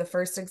the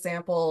first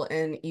example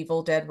in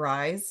Evil Dead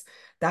Rise,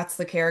 that's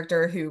the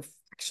character who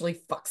actually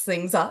fucks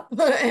things up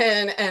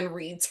and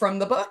reads from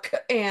the book.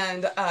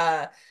 And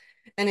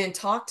in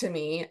Talk to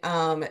Me,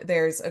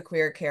 there's a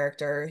queer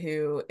character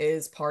who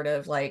is part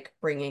of like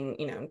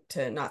bringing,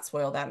 to not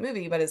spoil that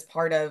movie, but is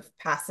part of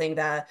passing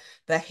the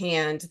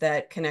hand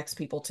that connects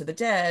people to the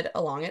dead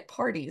along at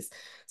parties.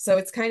 So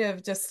it's kind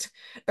of just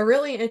a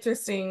really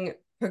interesting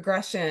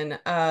progression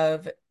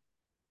of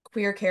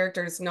queer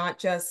characters not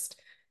just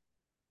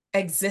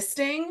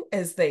existing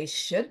as they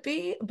should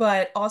be,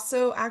 but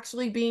also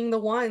actually being the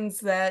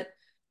ones that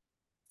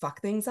fuck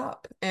things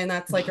up. And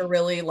that's like a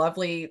really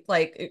lovely,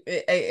 like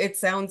it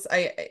sounds,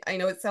 I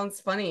know it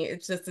sounds funny.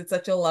 It's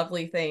such a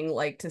lovely thing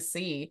like to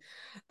see,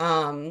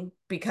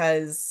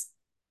 because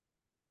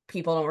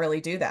people don't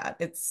really do that.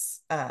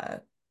 It's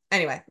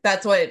anyway,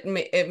 that's what it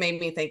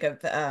made me think of.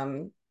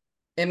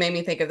 It made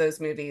me think of those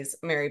movies,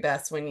 Mary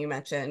Beth, when you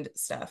mentioned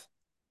stuff.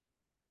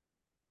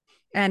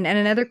 And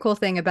another cool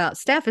thing about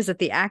Steph is that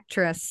the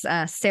actress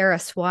Sarah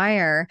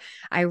Swire,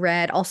 I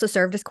read, also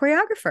served as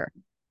choreographer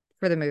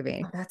for the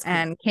movie. Oh, that's cool.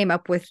 And came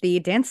up with the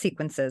dance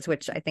sequences,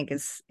 which I think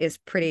is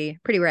pretty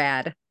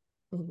rad.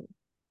 Mm-hmm.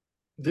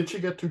 Did she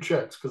get 2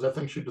 checks? Because I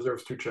think she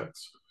deserves 2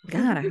 checks.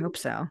 God, I hope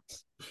so.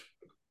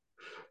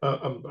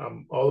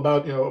 I'm all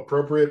about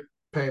appropriate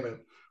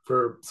payment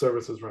for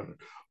services rendered.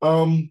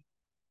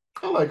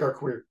 I like our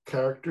queer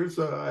characters.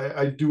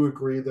 I do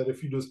agree that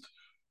if you just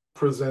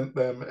present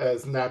them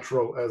as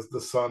natural as the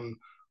sun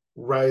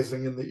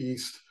rising in the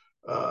east,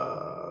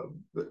 uh,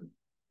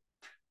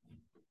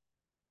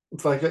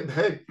 it's like,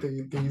 hey,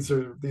 these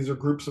are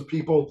groups of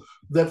people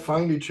that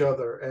find each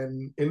other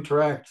and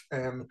interact,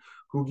 and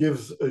who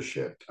gives a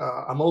shit.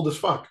 I'm old as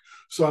fuck,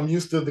 so I'm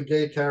used to the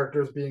gay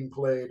characters being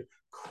played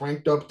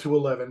cranked up to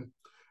 11.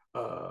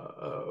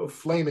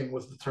 Flaming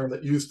was the term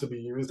that used to be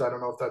used. I don't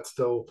know if that's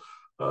still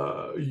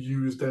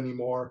used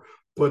anymore,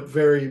 but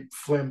very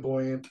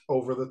flamboyant,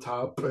 over the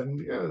top.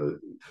 And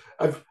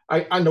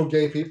I know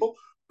gay people.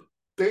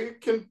 They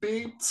can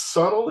be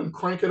subtle and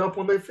crank it up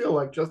when they feel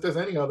like, just as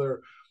any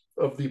other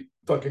of the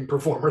fucking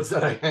performers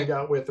that I hang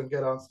out with and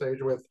get on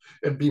stage with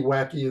and be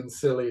wacky and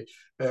silly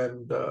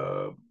and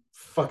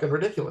fucking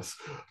ridiculous.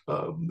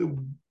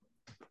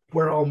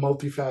 We're all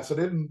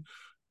multifaceted,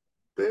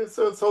 and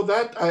so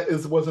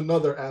that was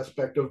another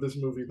aspect of this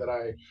movie that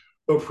I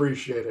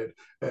appreciated,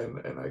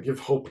 and I give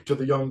hope to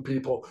the young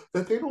people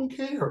that they don't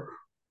care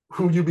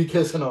who you be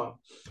kissing on,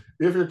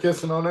 if you're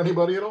kissing on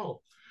anybody at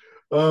all.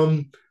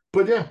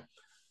 But yeah,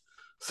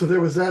 so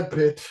there was that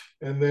bit,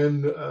 and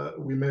then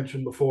we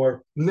mentioned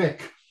before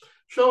Nick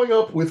showing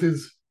up with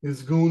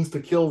his goons to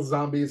kill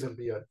zombies and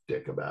be a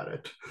dick about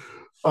it.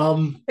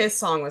 His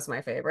song was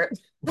my favorite.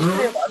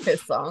 I love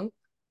his song.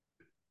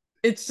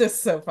 It's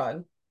just so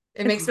fun.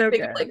 It It's makes me so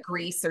think of good. like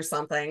Grease or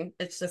something.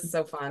 It's just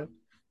so fun.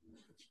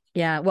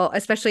 Yeah, well,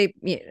 especially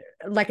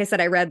like I said,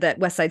 I read that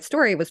West Side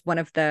Story was one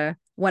of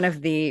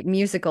the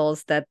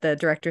musicals that the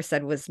director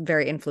said was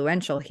very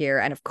influential here,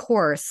 and of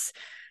course,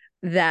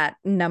 that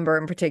number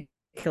in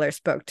particular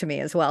spoke to me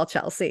as well,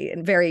 Chelsea,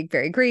 and very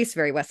Grease,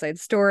 very West Side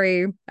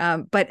Story.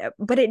 But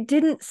it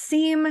didn't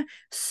seem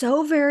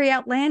so very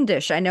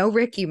outlandish. I know,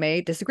 Rick, you may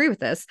disagree with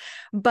this,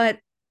 but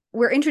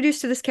we're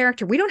introduced to this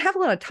character. We don't have a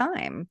lot of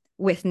time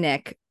with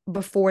Nick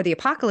before the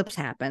apocalypse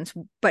happens,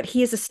 but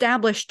he is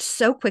established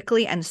so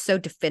quickly and so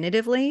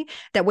definitively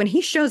that when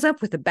he shows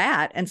up with a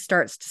bat and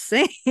starts to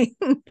sing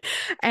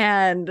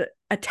and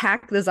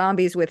attack the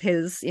zombies with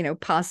his,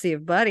 posse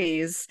of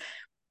buddies,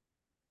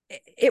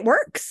 it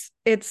works.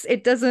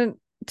 It doesn't,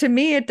 to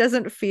me, it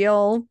doesn't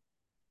feel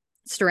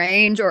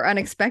strange or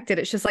unexpected.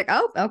 It's just like,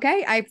 oh,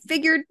 okay, I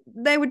figured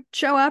they would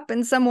show up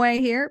in some way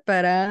here,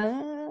 but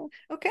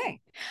okay.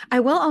 I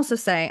will also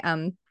say,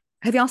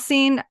 have y'all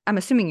seen, I'm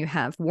assuming you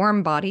have,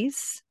 Warm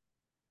Bodies?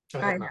 I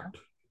I have know.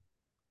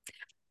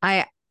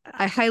 not.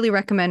 I highly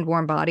recommend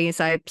Warm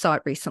Bodies. I saw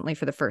it recently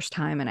for the first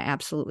time and I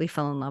absolutely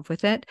fell in love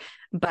with it.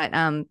 But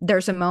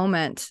there's a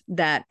moment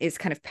that is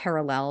kind of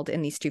paralleled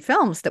in these two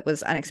films that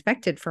was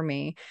unexpected for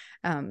me.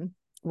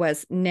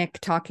 Was Nick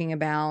talking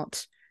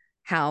about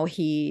how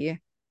he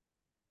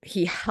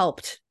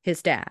helped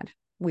his dad.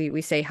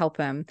 We say help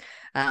him.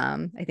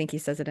 I think he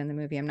says it in the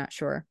movie. I'm not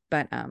sure,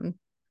 but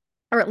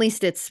or at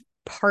least it's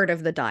part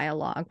of the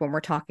dialogue when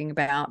we're talking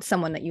about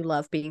someone that you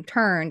love being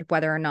turned,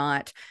 whether or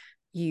not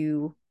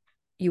you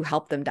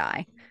help them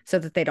die so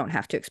that they don't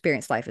have to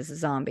experience life as a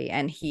zombie.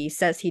 And he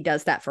says he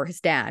does that for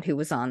his dad, who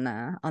was on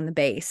the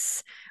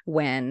base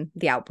when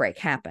the outbreak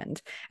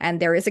happened. And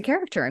there is a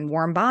character in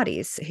Warm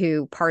Bodies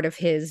who part of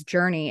his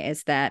journey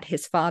is that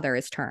his father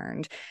is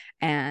turned,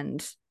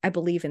 and I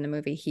believe in the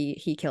movie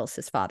he kills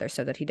his father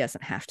so that he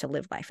doesn't have to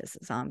live life as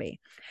a zombie.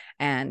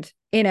 And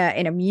in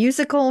a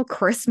musical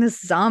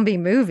Christmas zombie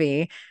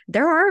movie,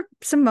 there are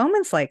some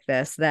moments like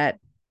this that,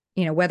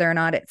 whether or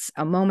not it's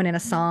a moment in a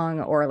song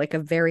or like a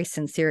very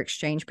sincere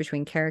exchange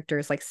between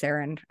characters like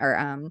Sarah or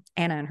Anna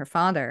and her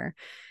father,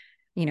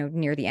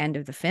 near the end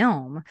of the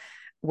film,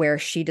 where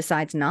she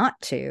decides not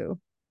to.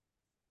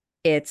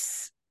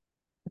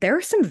 There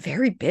are some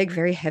very big,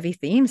 very heavy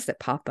themes that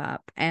pop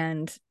up,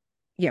 and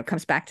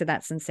comes back to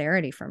that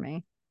sincerity for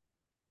me.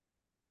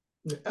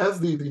 as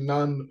the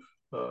non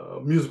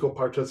musical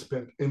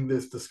participant in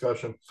this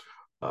discussion,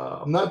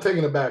 I'm not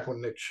taken aback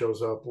when Nick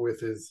shows up with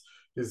his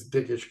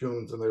dickish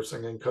goons and they're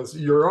singing, because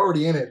you're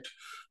already in it.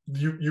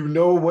 You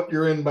know what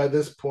you're in by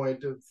this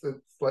point. It's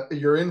like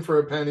you're in for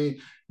a penny,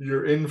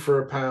 you're in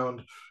for a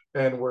pound,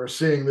 and we're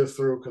seeing this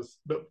through because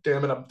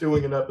damn it, I'm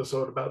doing an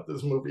episode about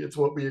this movie. It's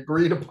what we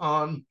agreed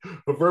upon.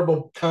 A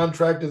verbal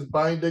contract is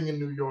binding in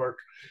New York,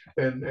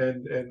 and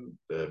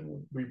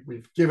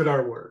we've given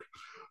our word.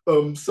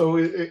 So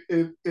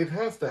it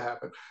has to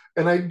happen,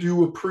 and I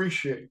do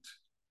appreciate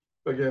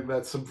again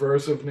that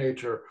subversive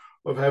nature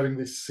of having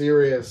the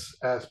serious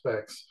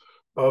aspects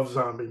of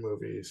zombie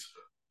movies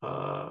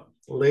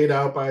laid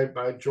out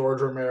by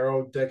George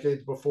Romero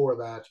decades before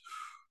that,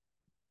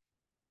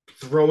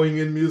 throwing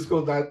in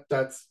musical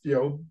that's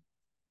the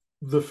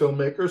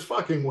filmmakers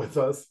fucking with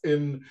us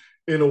in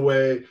a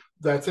way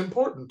that's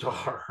important to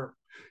horror.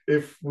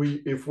 If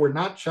we're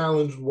not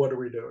challenged, what are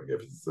we doing?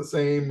 If it's the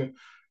same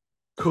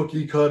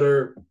cookie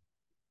cutter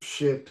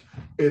shit,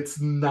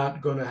 it's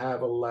not going to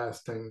have a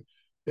lasting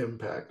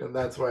impact. And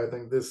that's why I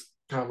think this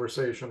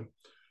conversation,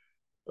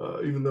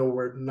 even though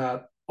we're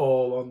not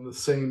all on the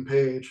same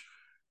page,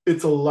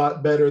 it's a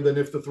lot better than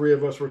if the three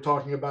of us were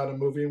talking about a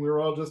movie and we were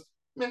all just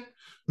meh.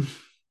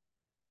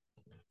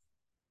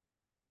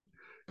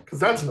 Because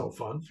that's no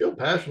fun. Feel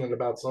passionate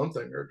about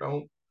something, or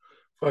don't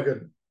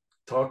fucking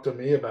talk to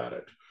me about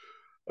it.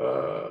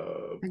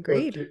 But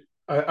Agreed.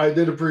 I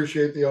did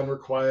appreciate the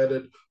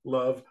unrequited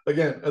love.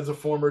 Again, as a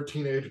former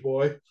teenage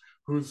boy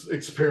who's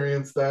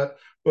experienced that.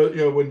 But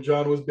when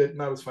John was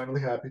bitten, I was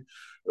finally happy.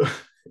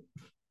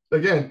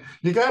 Again,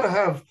 you got to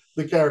have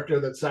the character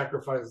that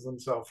sacrifices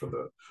himself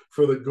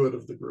for the good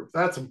of the group.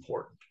 That's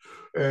important.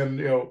 And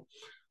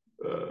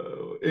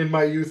in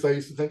my youth, I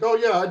used to think, oh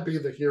yeah, I'd be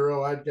the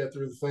hero. I'd get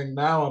through the thing.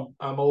 Now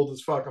I'm old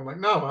as fuck. I'm like,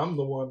 no, I'm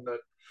the one that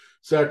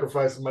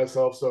sacrifices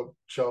myself so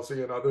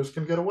Chelsea and others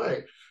can get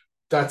away.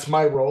 That's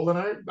my role,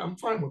 and I'm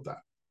fine with that.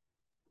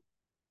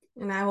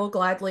 And I will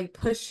gladly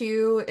push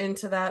you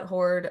into that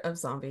horde of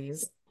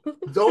zombies.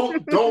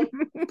 Don't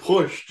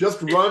push.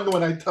 Just run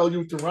when I tell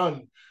you to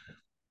run.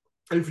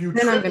 If you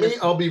Then I'm trip gonna. me,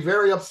 I'll be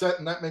very upset,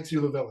 and that makes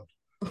you the villain.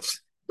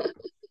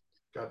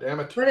 God damn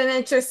it. What an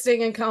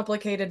interesting and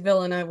complicated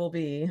villain I will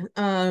be.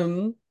 I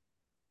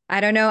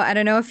don't know. I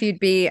don't know if you'd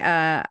be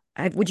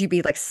would you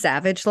be like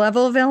savage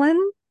level villain?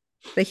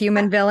 The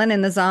human villain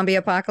in the zombie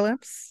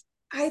apocalypse?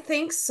 I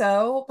think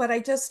so, but I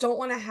just don't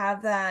want to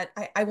have that.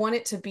 I want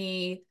it to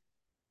be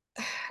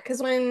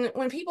because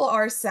when people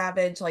are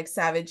savage, like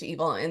savage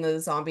evil in the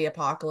zombie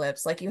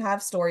apocalypse, like you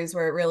have stories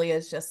where it really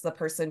is just the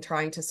person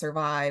trying to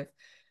survive.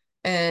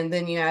 And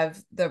then you have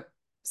the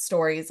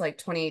stories like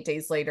 28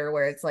 Days Later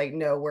where it's like,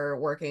 no, we're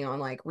working on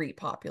like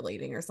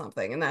repopulating or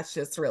something. And that's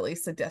just really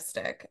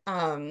sadistic.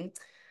 I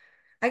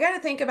got to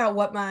think about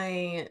what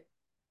my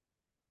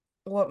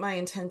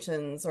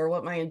intentions or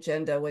what my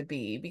agenda would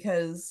be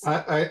because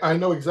I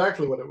know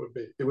exactly what it would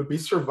be. It would be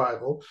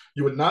survival.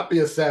 You would not be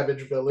a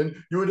savage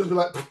villain. You would just be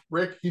like,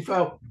 Rick, he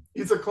fell.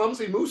 He's a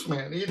clumsy moose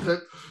man.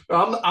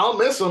 I'll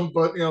miss him,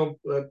 but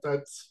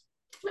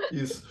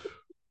he's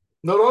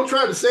no. Don't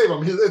try to save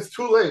him. It's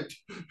too late.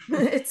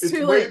 it's It's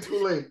too way late.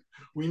 too late.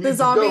 We The need to go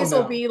zombies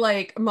will now. be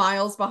like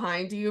miles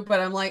behind you, but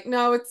I'm like,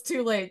 no, it's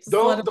too late. Just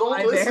let him Don't lie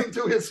there. listen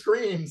to his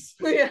screams.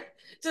 Yeah,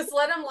 just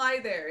let him lie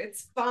there.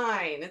 It's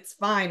fine. It's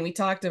fine. We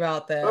talked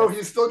about Oh, this.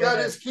 he's still got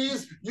Good. his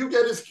keys. You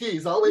get his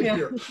keys. I'll wait Yeah.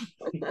 here.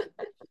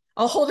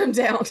 I'll hold him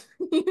down.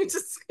 You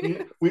just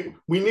We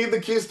need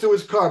the keys to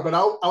his car, but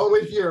I'll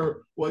wait here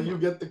while you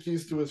get the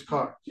keys to his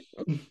car.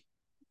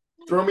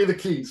 Throw me the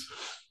keys.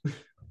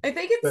 I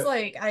think it's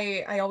like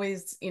I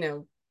always,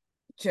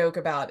 joke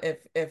about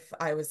if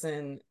I was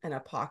in an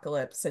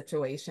apocalypse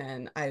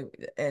situation,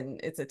 and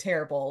it's a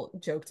terrible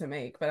joke to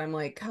make, but I'm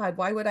like, God,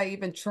 why would I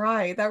even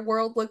try? That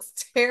world looks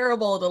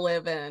terrible to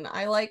live in.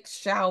 I like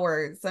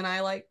showers and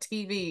I like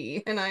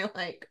TV and I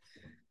like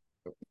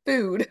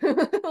food.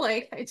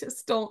 Like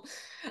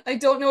I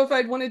don't know if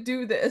I'd want to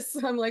do this.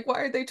 I'm like, why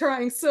are they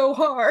trying so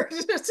hard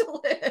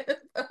to live?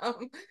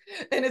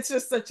 And it's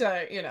just such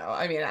a,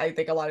 I mean, I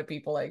think a lot of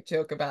people like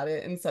joke about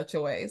it in such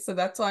a way. So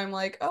that's why I'm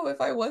like, oh,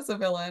 if I was a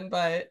villain,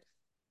 but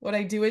would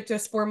I do it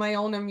just for my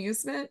own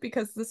amusement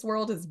because this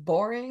world is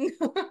boring?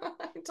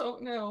 I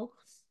don't know.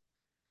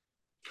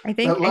 I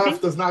think That I laugh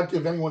think does not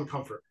give anyone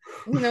comfort.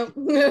 No.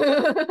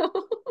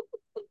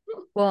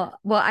 well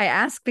I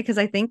ask because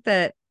I think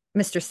that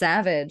Mr.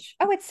 Savage.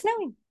 Oh, it's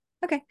snowing.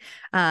 Okay.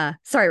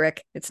 Sorry,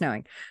 Rick, it's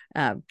snowing.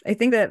 I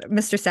think that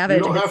Mr. You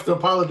Savage don't is have to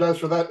apologize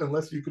for that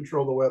unless you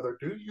control the weather.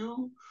 Do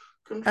you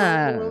control the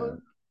uh weather?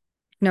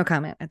 no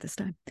comment at this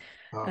time.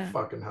 Oh, Uh,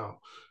 fucking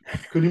hell.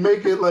 Could you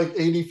make it like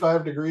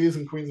 85 degrees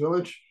in Queens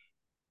Village?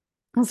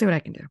 I'll see what I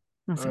can do.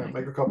 I'll All see what right, I can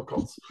make do. a couple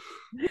calls.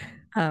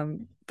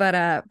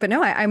 But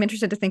no, I'm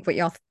interested to think what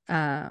y'all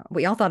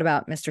thought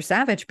about Mr.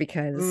 Savage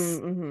because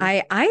Mm-hmm.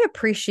 I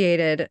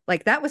appreciated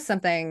like that was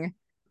something.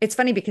 It's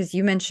funny because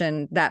you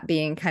mentioned that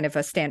being kind of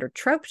a standard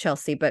trope,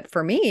 Chelsea, but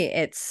for me,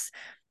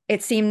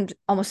 it seemed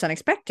almost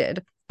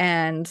unexpected,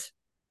 and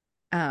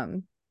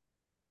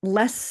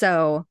less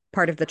so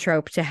part of the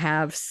trope to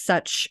have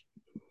such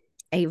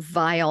a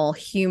vile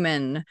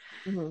human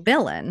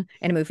villain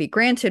in a movie.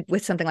 Granted,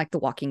 with something like The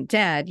Walking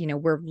Dead,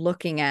 we're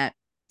looking at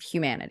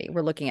humanity.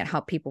 We're looking at how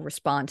people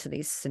respond to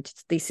these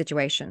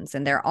situations,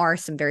 and there are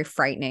some very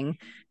frightening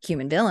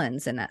human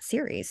villains in that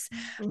series.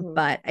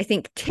 But I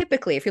think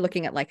typically, if you're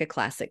looking at like a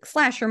classic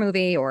slasher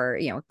movie or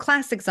a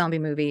classic zombie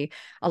movie,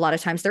 a lot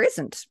of times there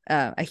isn't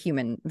a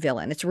human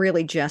villain. It's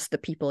really just the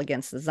people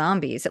against the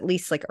zombies, at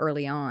least like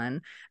early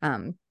on.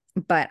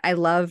 But I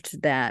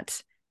loved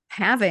that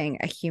having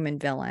a human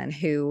villain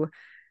who,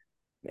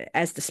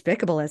 as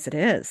despicable as it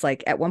is,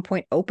 like at one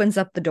point opens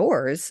up the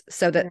doors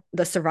so that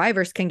the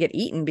survivors can get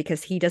eaten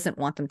because he doesn't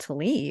want them to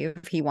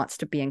leave. He wants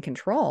to be in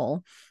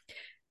control,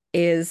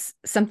 is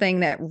something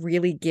that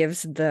really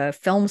gives the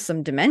film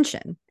some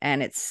dimension.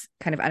 And it's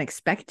kind of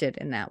unexpected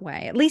in that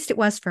way. At least it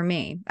was for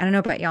me. I don't know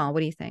about y'all.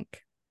 What do you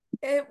think?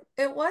 It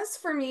was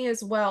for me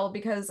as well,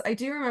 because I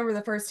do remember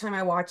the first time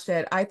I watched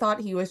it, I thought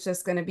he was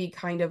just going to be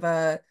kind of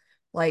a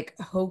like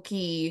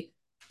hokey,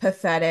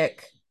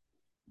 pathetic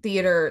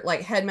theater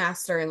like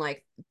headmaster and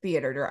like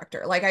theater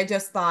director. Like I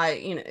just thought,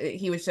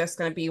 he was just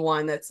going to be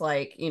one that's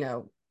like,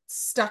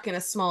 stuck in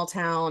a small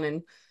town,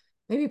 and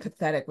maybe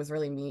pathetic was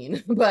really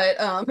mean, but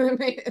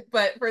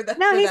but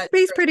No, for he's that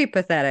he's pretty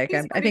pathetic.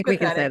 he's I pretty think we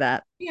can say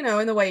pathetic,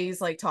 that. in the way he's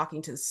like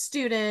talking to the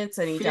students,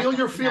 and he Feel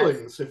your definitely has,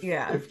 feelings. If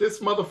yeah. if this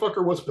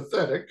motherfucker was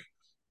pathetic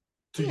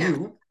to Yeah.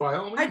 you, by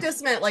all I means.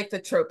 just meant like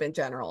the trope in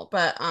general,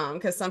 but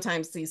because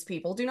sometimes these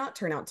people do not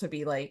turn out to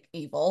be like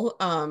evil.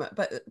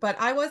 But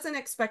I wasn't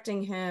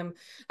expecting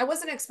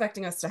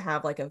us to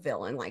have like a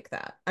villain like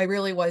that. I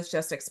really was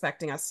just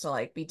expecting us to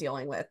like be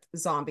dealing with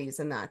zombies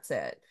and that's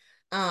it.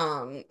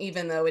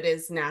 Even though it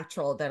is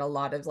natural that a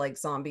lot of like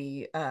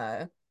zombie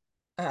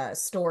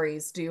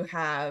stories do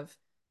have,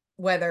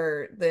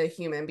 whether the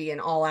human be an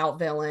all-out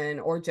villain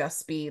or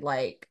just be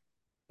like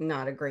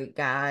not a great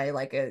guy,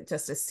 like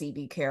just a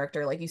seedy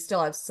character, like you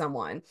still have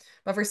someone.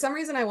 But for some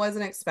reason I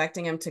wasn't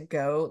expecting him to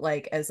go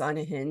like as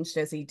unhinged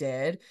as he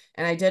did.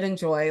 And I did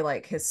enjoy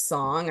like his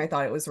song. I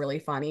thought it was really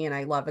funny, and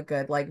I love a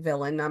good like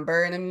villain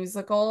number in a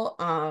musical.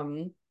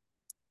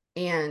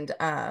 And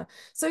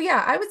so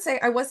yeah, I would say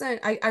I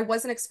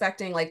wasn't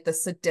expecting like the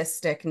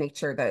sadistic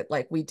nature that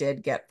like we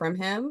did get from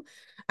him.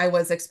 I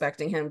was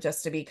expecting him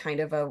just to be kind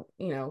of a,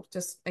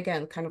 just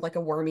again, kind of like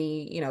a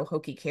wormy,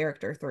 hokey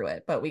character through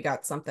it, but we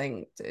got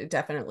something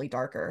definitely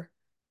darker.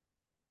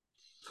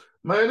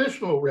 My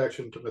initial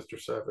reaction to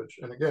Mr. Savage,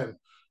 and again,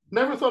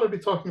 never thought I'd be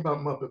talking about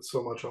Muppets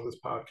so much on this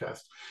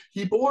podcast.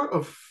 He bore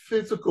a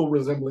physical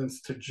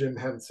resemblance to Jim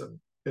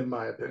Henson, in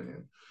my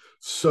opinion.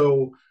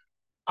 So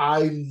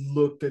I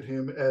looked at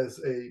him as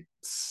a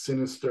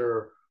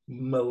sinister,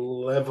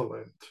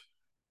 malevolent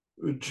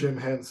Jim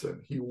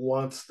Henson. He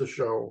wants the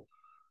show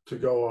to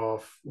go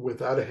off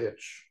without a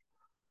hitch.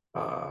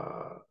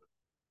 Uh,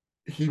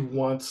 he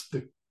wants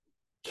the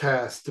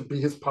cast to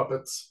be his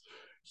puppets.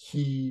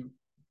 He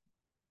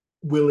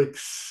will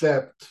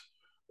accept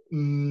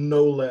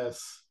no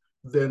less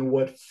than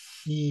what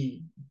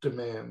he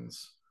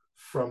demands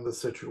from the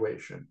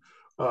situation.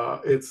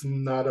 It's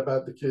not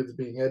about the kids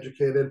being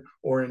educated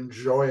or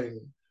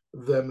enjoying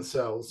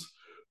themselves.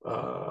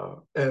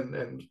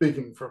 And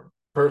speaking from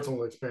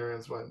personal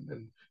experience,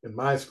 when in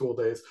my school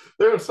days,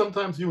 there are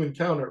sometimes you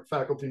encounter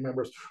faculty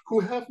members who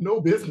have no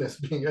business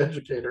being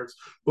educators,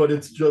 but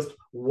it's just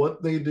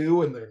what they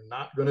do, and they're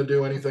not going to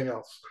do anything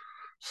else.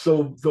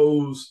 So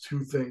those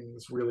two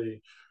things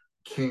really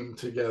came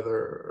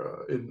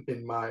together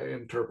in my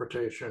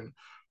interpretation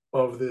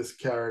of this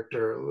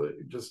character.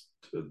 Just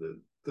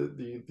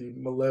the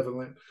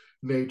malevolent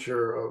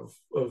nature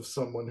of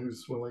someone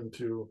who's willing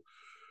to,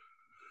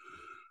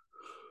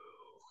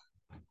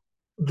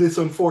 this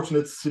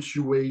unfortunate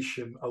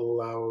situation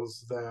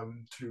allows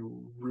them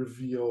to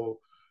reveal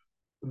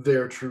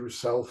their true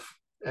self,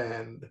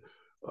 and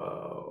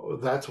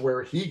that's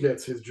where he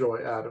gets his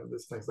joy out of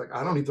this thing. It's like,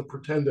 I don't need to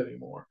pretend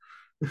anymore.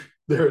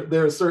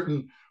 There are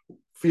certain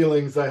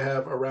feelings I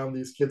have around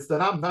these kids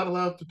that I'm not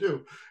allowed to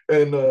do.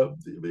 And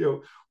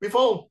we've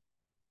all,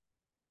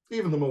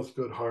 even the most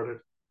good-hearted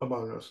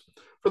among us.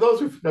 For those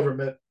who've never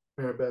met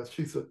Mary Beth,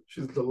 she's a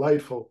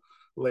delightful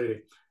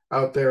lady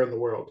out there in the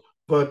world.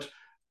 But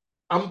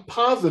I'm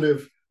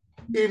positive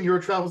in your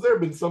travels, there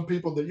have been some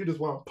people that you just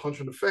want to punch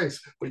in the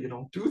face, but you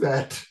don't do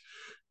that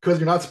because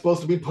you're not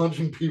supposed to be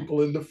punching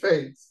people in the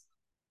face.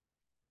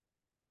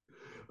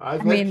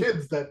 I've I met mean,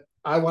 kids that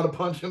I want to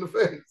punch in the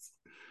face,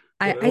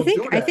 I, but I I don't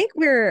think do I that.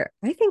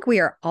 think we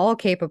are all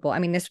capable. I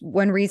mean, this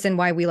one reason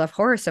why we love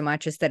horror so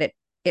much is that it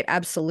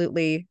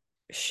absolutely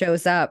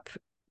shows up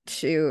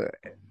to,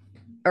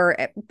 or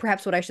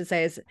perhaps what I should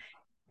say is,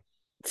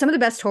 some of the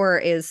best horror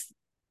is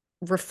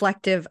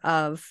reflective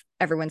of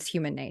everyone's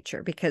human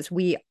nature, because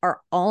we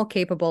are all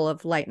capable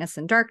of lightness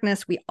and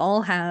darkness. We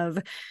all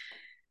have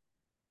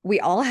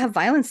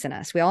violence in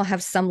us. We all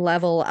have some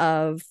level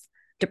of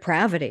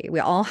depravity. We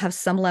all have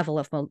some level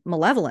of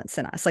malevolence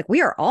in us. Like,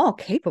 we are all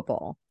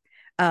capable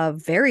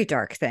of very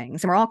dark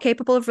things, and we're all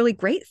capable of really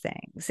great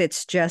things.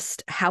 It's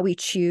just how we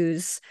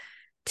choose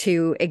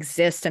to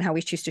exist and how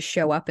we choose to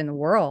show up in the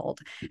world.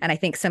 And I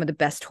think some of the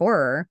best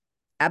horror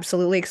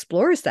absolutely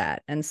explores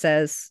that and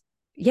says,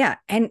 yeah,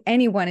 and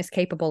anyone is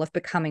capable of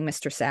becoming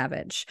Mr.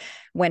 Savage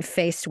when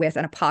faced with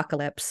an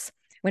apocalypse,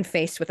 when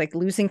faced with like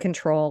losing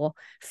control,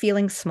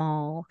 feeling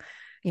small,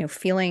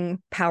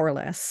 feeling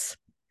powerless.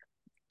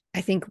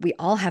 I think we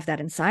all have that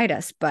inside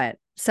us, but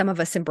some of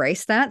us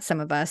embrace that. Some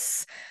of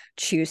us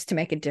choose to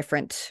make a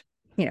different,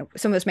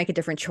 some of us make a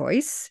different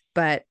choice.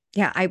 But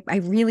yeah, I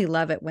really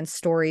love it when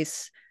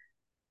stories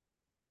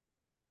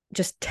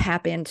just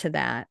tap into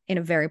that in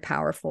a very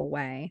powerful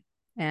way.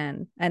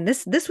 And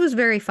this was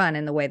very fun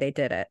in the way they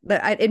did it.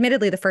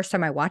 Admittedly, the first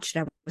time I watched it,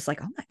 I was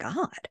like, oh my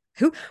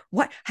God,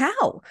 what,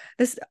 how?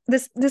 This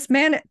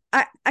man,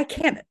 I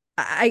can't.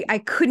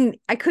 I couldn't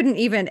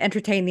even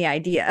entertain the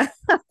idea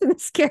of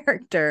this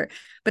character.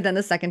 But then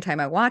the second time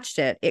I watched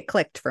it, it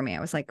clicked for me.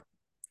 I was like,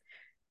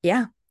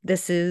 yeah,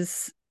 this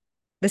is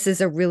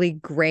a really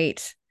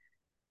great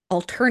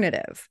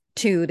alternative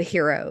to the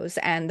heroes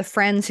and the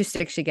friends who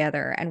stick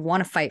together and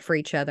want to fight for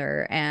each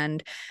other,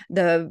 and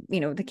the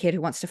kid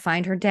who wants to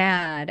find her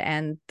dad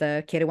and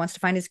the kid who wants to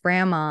find his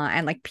grandma,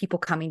 and like people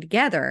coming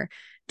together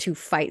to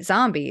fight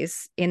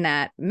zombies. In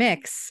that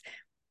mix,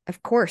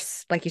 of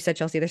course, like you said,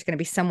 Chelsea, there's going to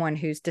be someone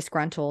who's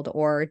disgruntled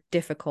or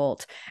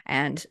difficult.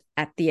 And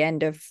at the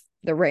end of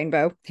the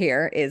rainbow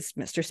here is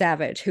Mr.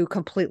 Savage, who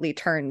completely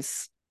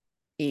turns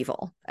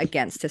evil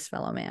against his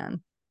fellow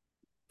man.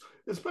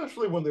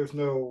 Especially when there's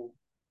no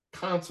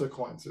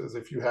consequences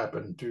if you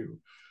happen to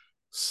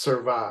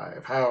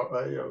survive. How,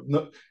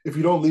 if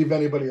you don't leave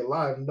anybody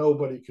alive,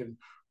 nobody can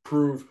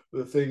prove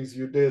the things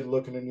you did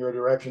looking in your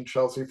direction,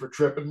 Chelsea, for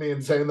tripping me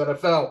and saying that I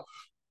fell.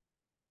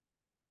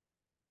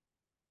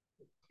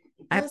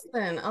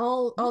 Listen,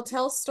 I'll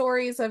tell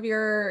stories of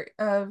your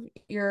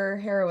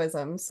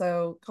heroism,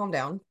 so calm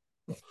down.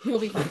 You'll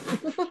be fine.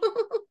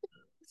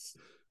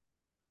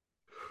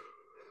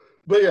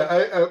 But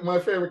yeah, my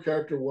favorite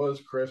character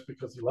was Chris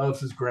because he loves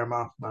his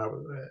grandma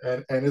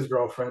and his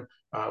girlfriend.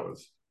 I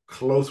was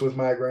close with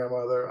my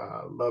grandmother.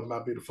 I love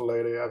my beautiful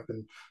lady. I've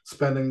been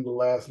spending the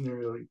last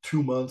nearly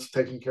 2 months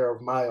taking care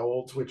of my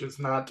olds, which is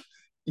not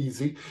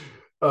easy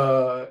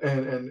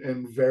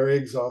and very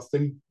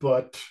exhausting.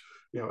 But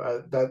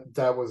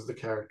that was the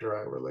character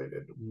I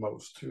related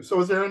most to.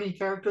 So, is there any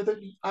character that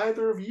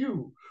either of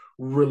you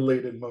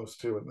related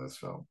most to in this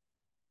film?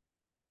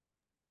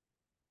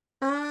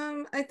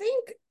 I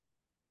think,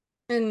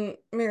 and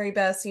Mary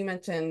Bess, you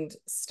mentioned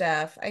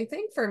Steph. I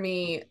think for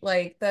me,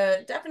 like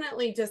the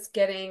definitely just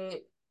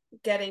getting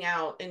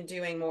out and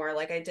doing more.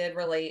 Like I did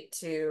relate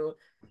to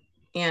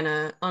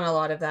Anna on a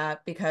lot of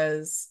that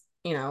because,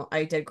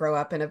 I did grow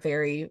up in a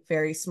very,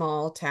 very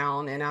small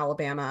town in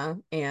Alabama,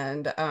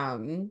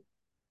 and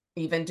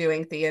even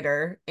doing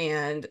theater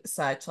and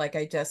such, like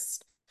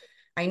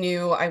I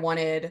knew I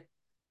wanted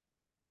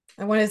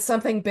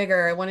something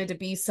bigger. I wanted to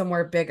be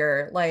somewhere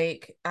bigger.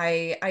 Like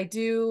I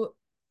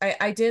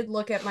did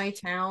look at my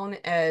town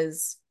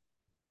as,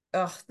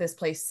 ugh, this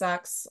place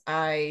sucks.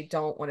 I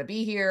don't want to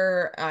be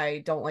here.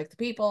 I don't like the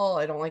people.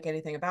 I don't like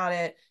anything about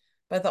it.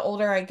 But the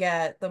older I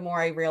get, the more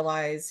I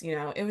realize,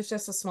 it was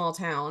just a small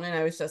town, and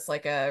I was just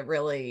like a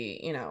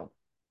really,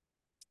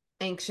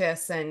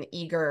 anxious and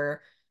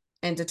eager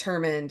and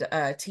determined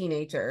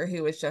teenager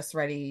who was just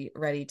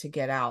ready to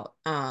get out,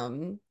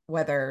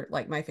 whether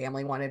like my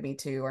family wanted me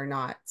to or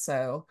not.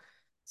 So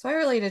I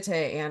related to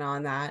Anna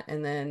on that.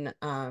 And then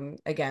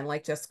again,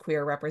 like just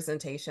queer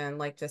representation,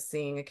 like just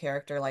seeing a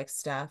character like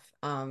Steph,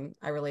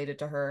 I related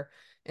to her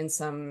in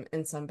some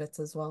bits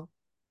as well.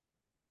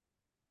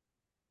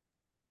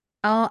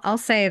 I'll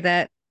say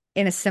that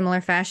in a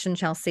similar fashion,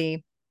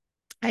 Chelsea,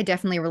 I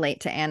definitely relate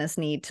to Anna's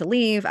need to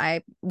leave.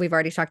 We've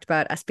already talked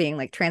about us being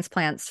like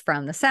transplants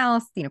from the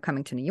South,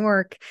 coming to New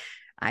York.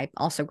 I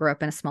also grew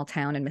up in a small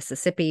town in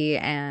Mississippi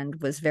and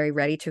was very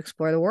ready to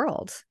explore the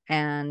world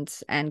and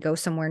go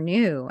somewhere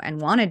new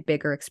and wanted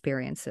bigger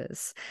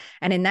experiences.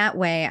 And in that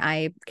way,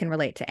 I can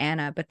relate to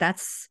Anna, but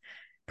that's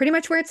pretty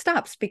much where it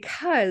stops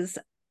because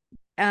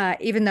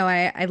even though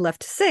I love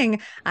to sing,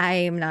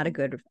 I'm not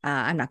good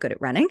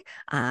at running.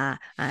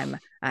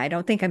 I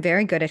don't think I'm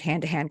very good at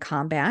hand-to-hand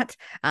combat.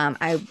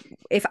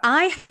 If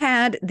I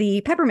had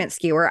the peppermint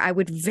skewer, I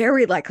would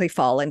very likely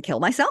fall and kill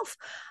myself.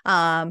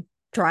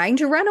 Trying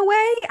to run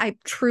away, I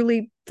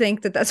truly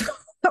think that that's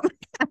what would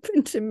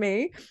happen to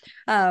me.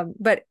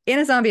 But in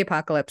a zombie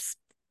apocalypse,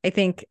 I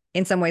think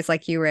in some ways,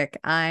 like you, Rick,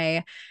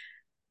 I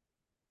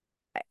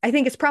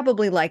think it's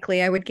probably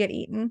likely I would get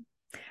eaten.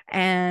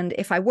 And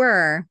if I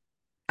were,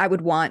 I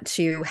would want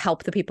to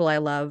help the people I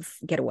love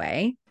get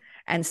away.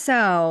 And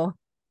so,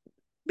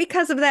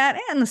 because of that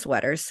and the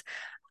sweaters,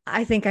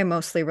 I think I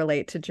mostly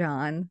relate to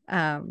John.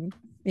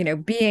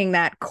 Being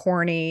that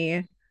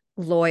corny,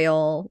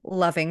 loyal,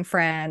 loving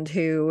friend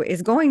who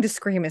is going to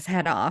scream his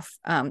head off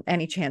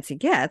any chance he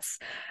gets.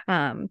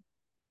 I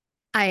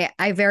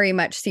very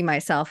much see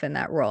myself in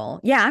that role.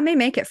 Yeah, I may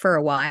make it for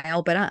a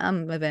while, but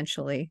I'm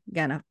eventually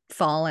gonna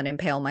fall and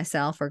impale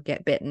myself or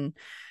get bitten.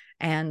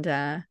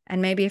 And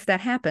maybe if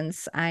that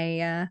happens,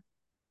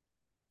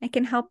 I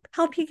can help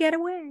you get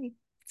away.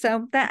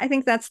 So that I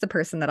think that's the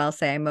person that I'll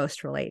say I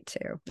most relate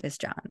to is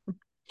John.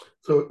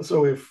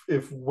 So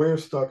if we're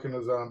stuck in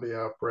a zombie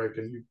outbreak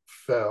and you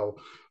fell,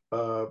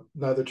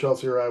 neither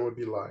Chelsea or I would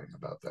be lying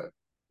about that.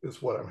 Is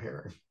what I'm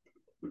hearing.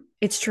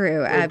 It's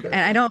true. Okay. And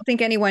I don't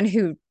think anyone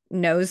who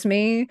knows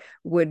me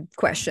would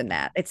question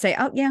that. They'd say,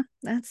 "Oh yeah,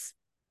 that's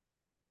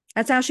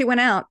how she went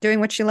out, doing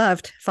what she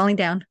loved, falling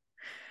down."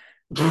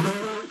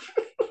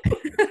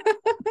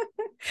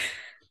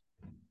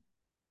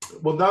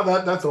 Well, now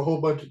that's a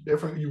whole bunch of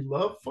different. You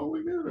love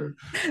falling in,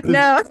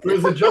 No, or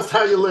is it just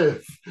how you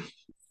live?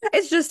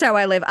 it's just how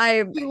I live.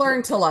 You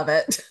learn to love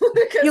it.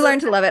 You learn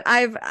to love it.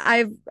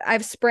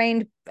 I've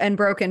sprained and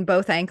broken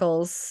both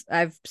ankles.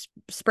 I've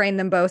sprained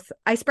them both.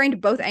 I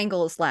sprained both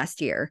ankles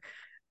last year.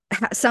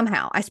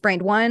 Somehow I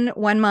sprained one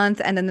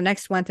month, and then the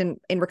next month in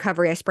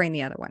recovery I sprained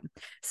the other one.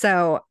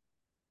 So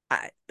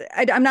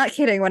I'm not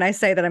kidding when I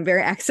say that I'm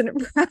very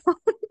accident prone.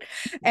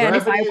 And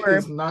if I Gravity were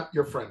is not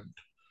your friend.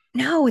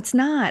 no, it's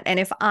not. And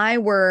if I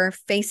were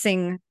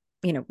facing,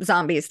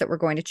 zombies that were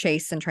going to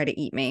chase and try to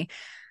eat me,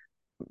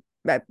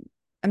 but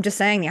I'm just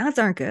saying the odds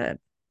aren't good.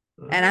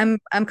 And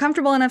I'm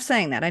comfortable enough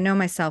saying that. I know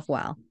myself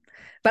well.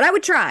 But I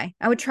would try.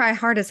 I would try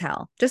hard as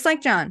hell. Just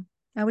like John.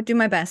 I would do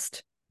my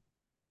best.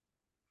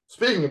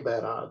 Speaking of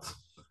bad odds,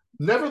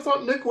 never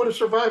thought Nick would have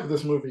survived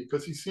this movie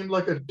because he seemed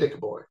like a dick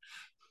boy.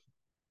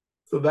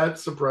 So that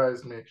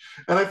surprised me.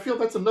 And I feel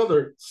that's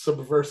another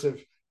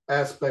subversive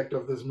aspect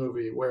of this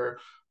movie where,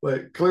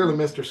 like, clearly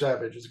Mr.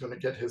 Savage is going to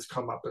get his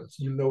comeuppance.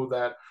 You know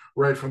that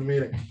right from the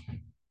meeting.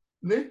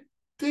 Nick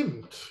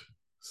didn't.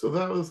 So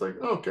that was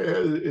like, okay,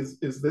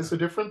 is this a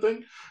different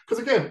thing?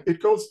 Because again,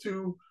 it goes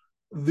to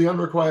the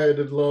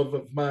unrequited love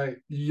of my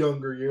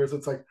younger years.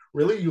 It's like,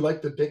 really, you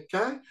like the dick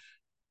guy,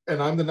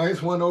 and I'm the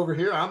nice one over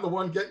here. I'm the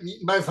one getting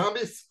eaten by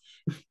zombies.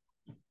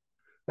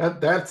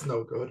 That's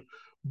no good.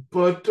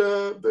 But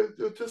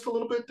just a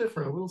little bit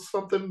different, a little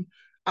something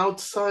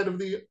outside of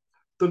the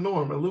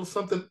norm, a little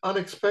something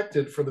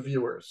unexpected for the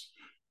viewers,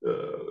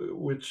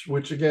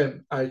 which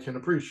again I can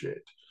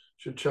appreciate.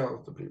 Should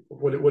challenge the people.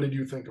 What did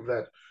you think of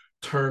that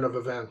turn of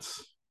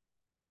events?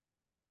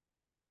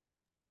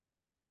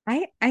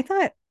 I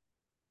thought,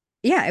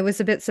 yeah, it was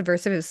a bit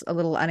subversive. It was a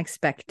little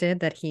unexpected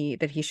that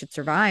he should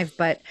survive.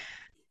 But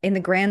in the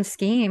grand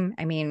scheme,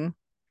 I mean,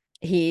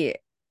 he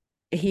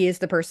he is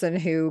the person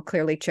who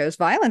clearly chose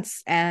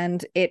violence,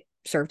 and it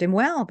served him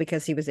well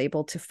because he was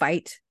able to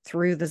fight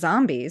through the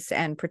zombies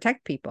and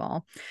protect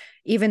people,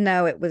 even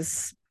though it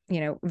was,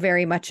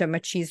 very much a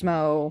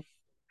machismo,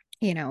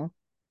 you know,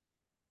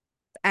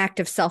 act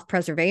of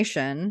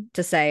self-preservation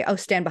to say, "Oh,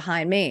 stand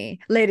behind me,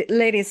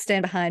 ladies,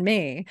 stand behind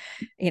me."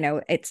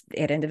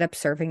 It ended up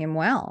serving him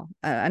well.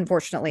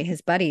 Unfortunately,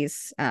 his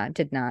buddies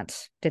did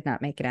not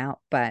make it out,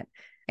 but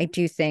I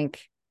do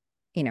think,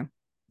 you know,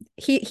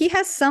 he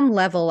has some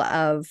level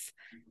of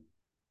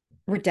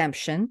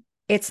redemption.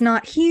 It's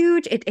not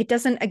huge. It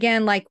doesn't,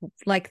 again, like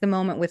the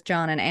moment with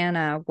John and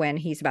Anna when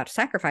he's about to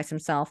sacrifice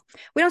himself.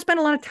 We don't spend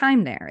a lot of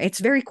time there. It's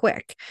very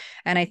quick.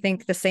 And I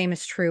think the same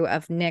is true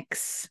of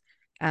Nick's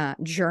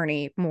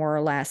journey, more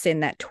or less, in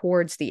that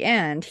towards the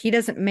end, he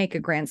doesn't make a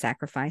grand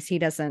sacrifice. He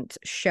doesn't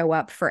show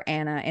up for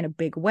Anna in a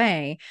big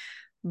way.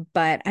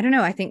 But I don't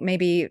know. I think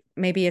maybe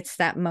it's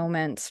that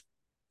moment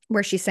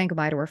where she's saying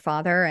goodbye to her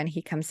father and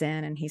he comes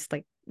in and he's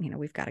like,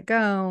 we've got to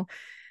go.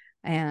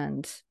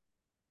 And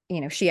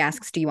she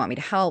asks, "Do you want me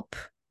to help?"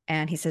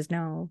 And he says,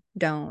 "No,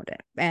 don't."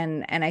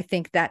 And I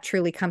think that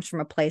truly comes from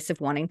a place of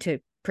wanting to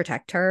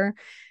protect her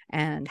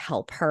and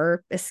help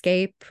her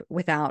escape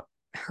without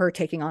her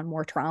taking on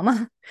more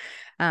trauma.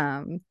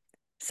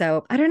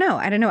 So I don't know.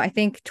 I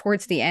think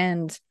towards the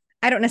end,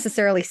 I don't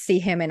necessarily see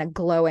him in a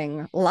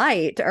glowing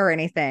light or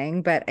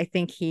anything, but I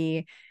think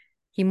he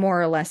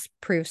more or less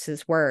proves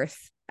his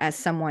worth as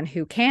someone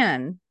who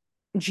can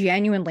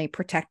genuinely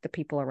protect the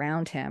people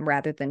around him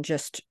rather than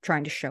just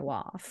trying to show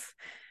off.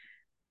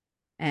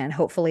 And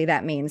hopefully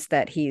that means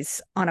that he's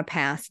on a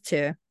path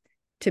to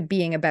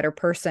being a better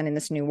person in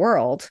this new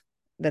world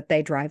that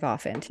they drive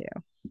off into.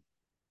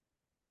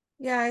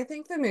 Yeah, I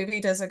think the movie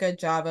does a good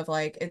job of,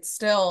 like, it's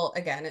still,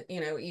 again,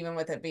 even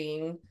with it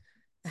being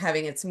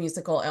having its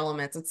musical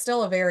elements, it's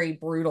still a very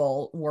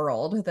brutal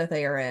world that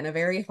they are in, a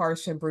very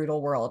harsh and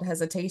brutal world.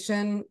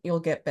 Hesitation, you'll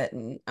get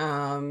bitten.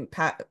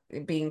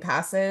 Being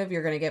passive,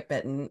 you're going to get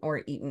bitten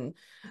or eaten.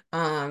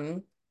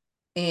 And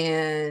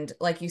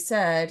like you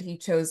said, he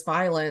chose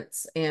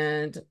violence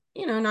and,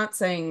 not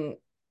saying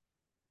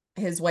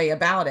his way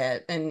about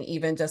it, and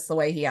even just the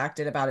way he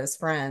acted about his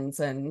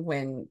friends, and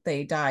when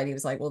they died he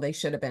was like, well, they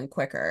should have been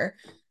quicker.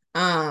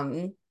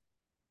 um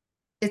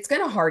it's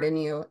going to harden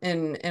you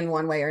in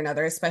one way or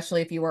another,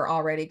 especially if you were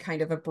already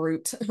kind of a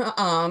brute.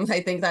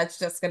 I think that's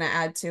just going to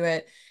add to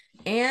it,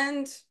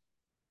 and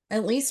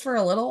at least for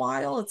a little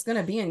while it's going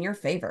to be in your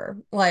favor.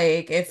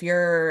 Like, if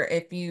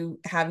you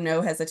have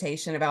no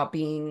hesitation about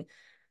being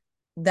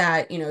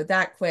that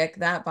quick,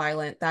 that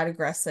violent, that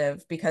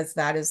aggressive, because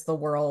that is the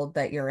world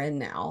that you're in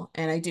now.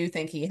 And I do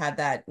think he had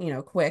that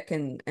quick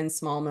and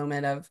small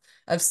moment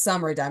of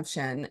some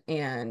redemption.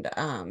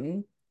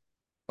 And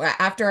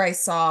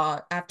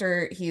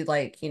after he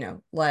like,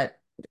 let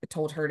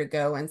told her to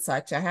go and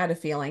such, I had a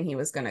feeling he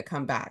was going to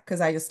come back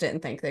because I just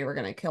didn't think they were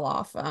going to kill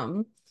off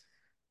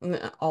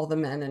all the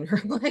men in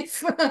her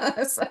life.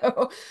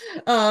 So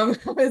I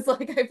was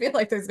like, I feel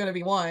like there's going to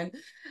be one.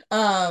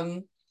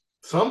 Um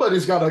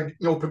Somebody's got to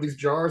open these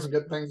jars and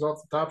get things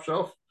off the top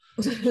shelf.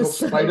 Kill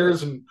so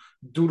spiders and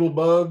doodle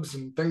bugs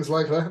and things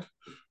like that.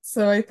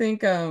 so I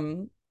think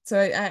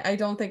I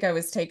don't think I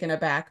was taken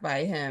aback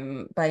by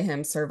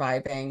him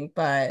surviving,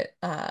 but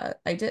I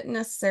didn't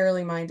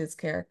necessarily mind his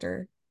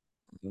character.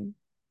 Um,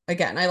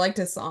 Again, I liked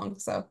his song,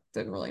 so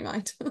didn't really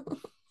mind.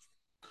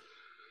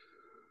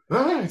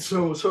 All right,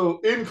 so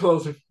in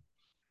closing,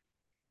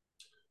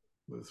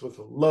 this was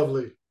a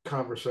lovely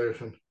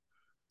conversation.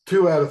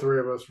 2 out of 3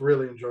 of us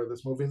really enjoyed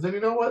this movie. And then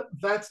you know what?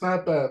 That's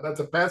not bad. That's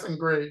a passing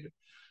grade,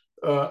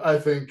 I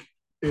think,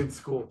 in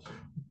school.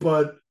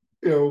 But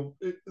you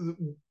know,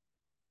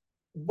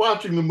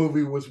 watching the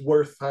movie was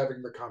worth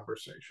having the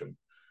conversation,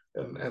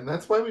 and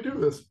that's why we do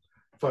this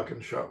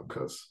fucking show,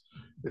 because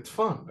it's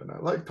fun and I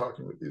like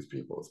talking with these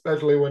people,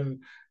 especially when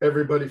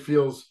everybody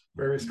feels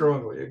very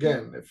strongly.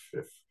 Again,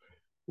 if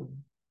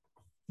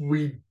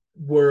we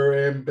were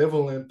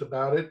ambivalent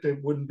about it,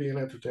 it wouldn't be an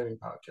entertaining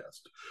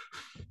podcast.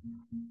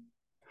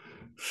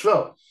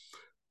 So,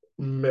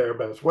 Mayor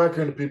Bess, where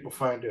can the people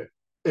find you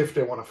if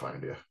they want to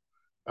find you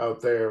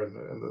out there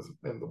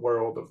in the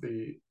world of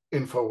the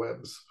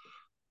infowebs?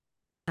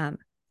 Um,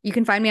 you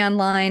can find me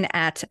online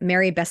at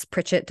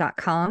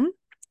marybesspritchett.com.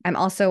 I'm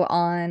also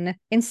on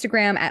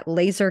Instagram at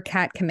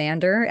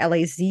lasercatcommander,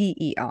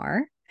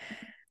 Lazer.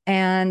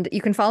 And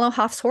you can follow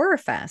Hoff's Horror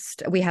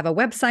Fest. We have a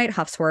website,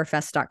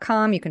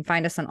 hoffshorrorfest.com. You can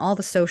find us on all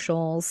the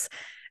socials.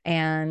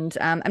 And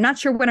I'm not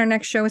sure when our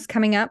next show is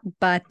coming up,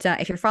 but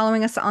if you're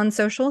following us on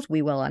socials,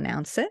 we will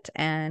announce it.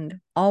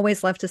 And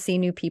always love to see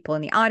new people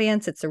in the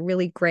audience. It's a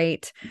really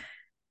great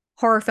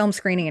horror film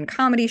screening and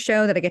comedy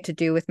show that I get to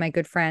do with my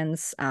good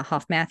friends,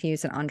 Hoff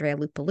Matthews and Andrea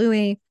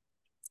Lupalui.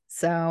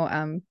 So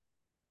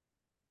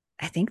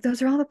I think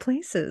those are all the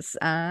places.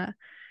 Thank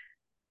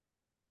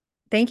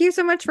you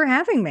so much for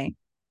having me.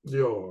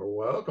 You're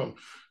welcome.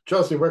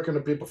 Chelsea, where can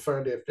the people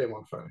find you if they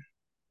want to find you?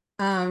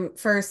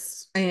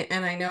 First,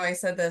 and I know I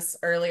said this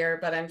earlier,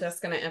 but I'm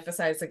just going to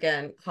emphasize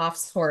again,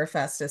 Hoff's Horror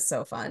Fest is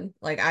so fun.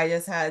 Like I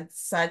just had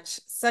such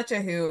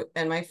a hoot,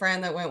 and my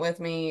friend that went with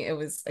me, it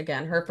was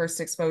again her first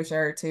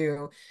exposure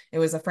to it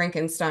was a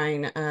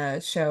Frankenstein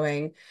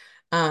showing.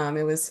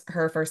 It was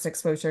her first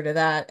exposure to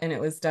that, and it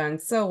was done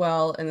so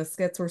well, and the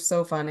skits were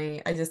so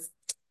funny.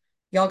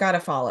 Y'all got to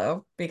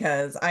follow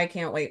because I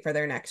can't wait for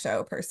their next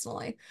show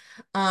personally.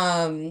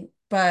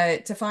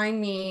 But to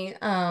find me,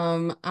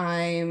 I'm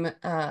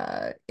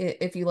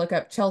if you look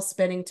up Chelsea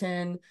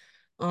Bennington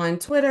on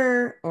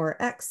Twitter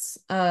or X,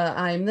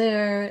 I'm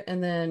there.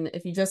 And then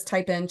if you just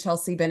type in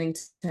Chelsea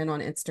Bennington on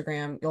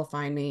Instagram, you'll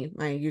find me.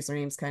 My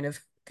username's kind of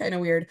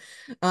weird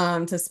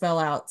to spell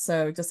out.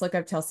 So just look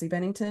up Chelsea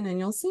Bennington and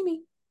you'll see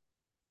me.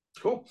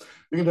 Cool.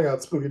 You can check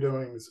out Spooky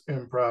Doings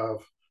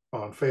Improv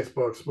on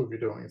Facebook, Spooky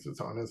Doings.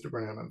 It's on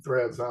Instagram and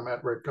Threads. I'm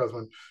at Rick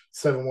Guzman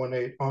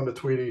 718 on the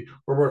Tweety.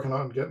 We're working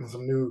on getting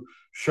some new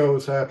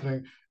shows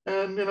happening.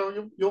 And you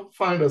know, you'll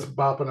find us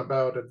bopping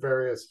about at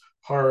various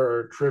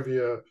horror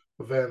trivia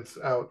events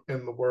out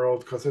in the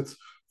world because it's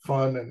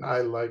fun and I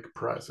like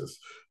prizes.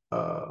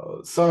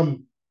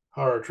 Some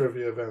horror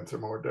trivia events are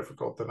more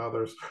difficult than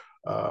others.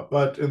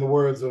 But in the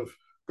words of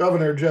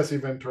Governor Jesse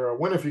Ventura,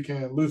 win if you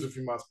can, lose if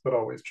you must, but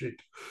always cheat.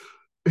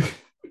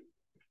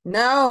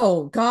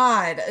 No,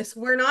 God,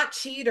 we're not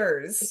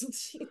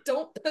cheaters.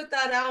 Don't put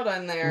that out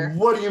on there.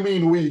 What do you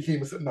mean we,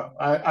 Kima said? No,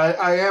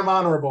 I am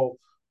honorable,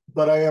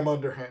 but I am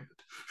underhanded.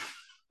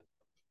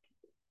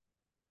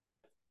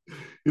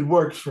 It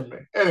works for me.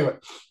 Anyway,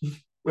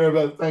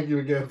 Maribeth, thank you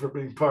again for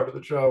being part of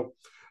the show.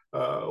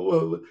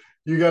 Well,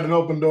 you got an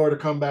open door to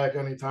come back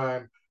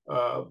anytime,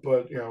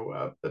 but you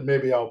know,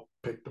 maybe I'll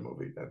pick the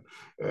movie then,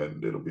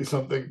 and it'll be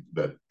something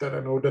that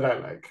I know that I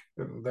like,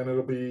 and then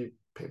it'll be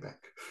payback.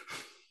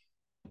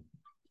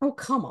 Oh,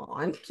 come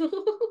on.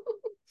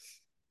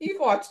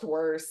 You've watched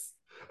worse.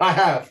 I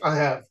have.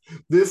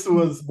 This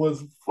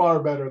was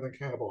far better than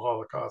Cannibal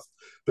Holocaust.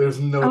 There's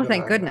no. Oh,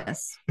 thank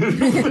goodness.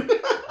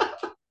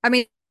 I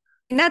mean,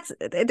 that's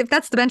if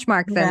that's the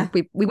benchmark, then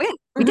we win.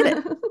 We did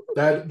it.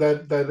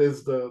 That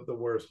is the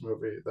worst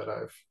movie that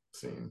I've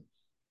seen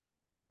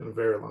in a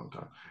very long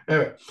time.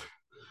 Anyway,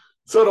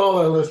 so to all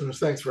our listeners,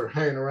 thanks for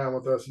hanging around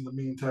with us in the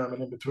meantime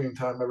and in between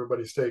time.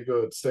 Everybody stay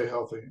good, stay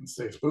healthy, and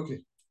stay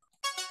spooky.